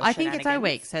some real I think it's our shenanigans.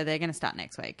 week, so they're going to start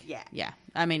next week. Yeah. Yeah.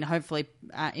 I mean, hopefully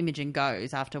Imogen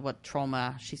goes after what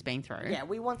trauma she's been through. Yeah,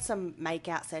 we want some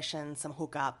make-out sessions, some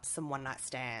hookups, some one-night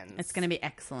stands. It's going to be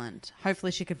excellent.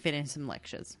 Hopefully she can fit in some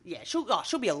lectures. Yeah, she'll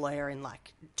be a lawyer in,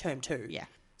 like, term 2. Yeah.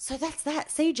 So that's that.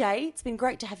 CJ, it's been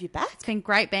great to have you back. It's been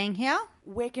great being here.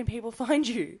 Where can people find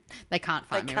you? They can't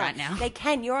find me right now. They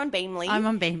can. You're on Beamly. I'm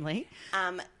on Beamly.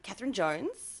 Catherine Jones.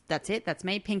 That's it. That's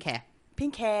me. Pink hair.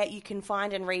 Pink hair, you can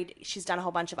find and read. She's done a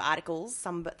whole bunch of articles.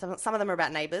 Some of them are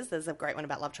about neighbours. There's a great one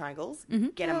about love triangles.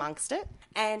 Get amongst it.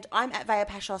 And I'm at Vaya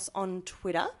Pashos on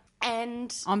Twitter.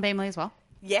 And On Beamly as well.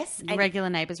 yes, and Regular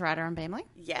Neighbours writer on Beamly.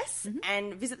 yes,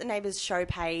 and visit the Neighbours show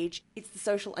page. It's the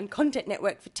social and content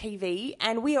network for TV.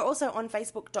 And we are also on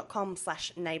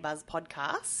facebook.com/neighbours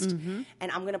podcast.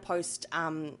 And I'm going to post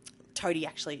Toadie,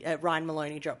 actually, Ryan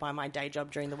Maloney dropped by my day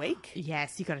job during the week.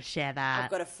 Yes, you got to share that.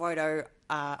 I've got a photo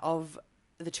of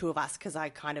the two of us because I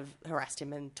kind of harassed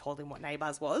him and told him what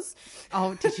Neighbours was.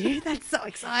 Oh, did you? That's so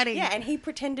exciting. Yeah, and he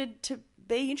pretended to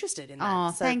be interested in that.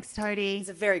 Oh, So thanks, Toadie. He's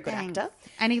a very good Thanks. actor.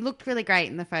 And he looked really great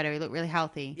in the photo. He looked really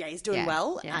healthy. Yeah, he's doing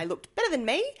well. yeah. I looked better than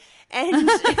me. And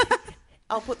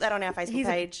I'll put that on our Facebook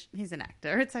page. He's an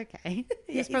actor. It's okay.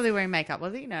 Yeah, He's probably wearing makeup,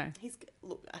 was he? No.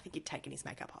 Look, I think he'd taken his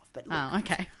makeup off. But look, Oh,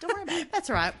 okay. don't worry about it. That's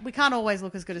all right. We can't always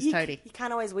look as good as Toadie. You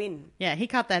can't always win. Yeah, he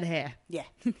cut that hair. Yeah.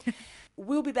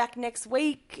 We'll be back next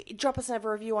week. Drop us a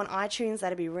review on iTunes.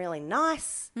 That'd be really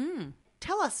nice.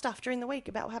 Tell us stuff during the week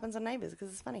about what happens on Neighbours because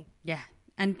it's funny. Yeah.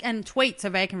 And tweets so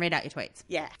they can read out your tweets.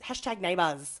 Yeah.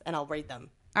 #Neighbours and I'll read them.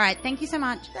 All right. Thank you so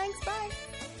much. Thanks. Bye.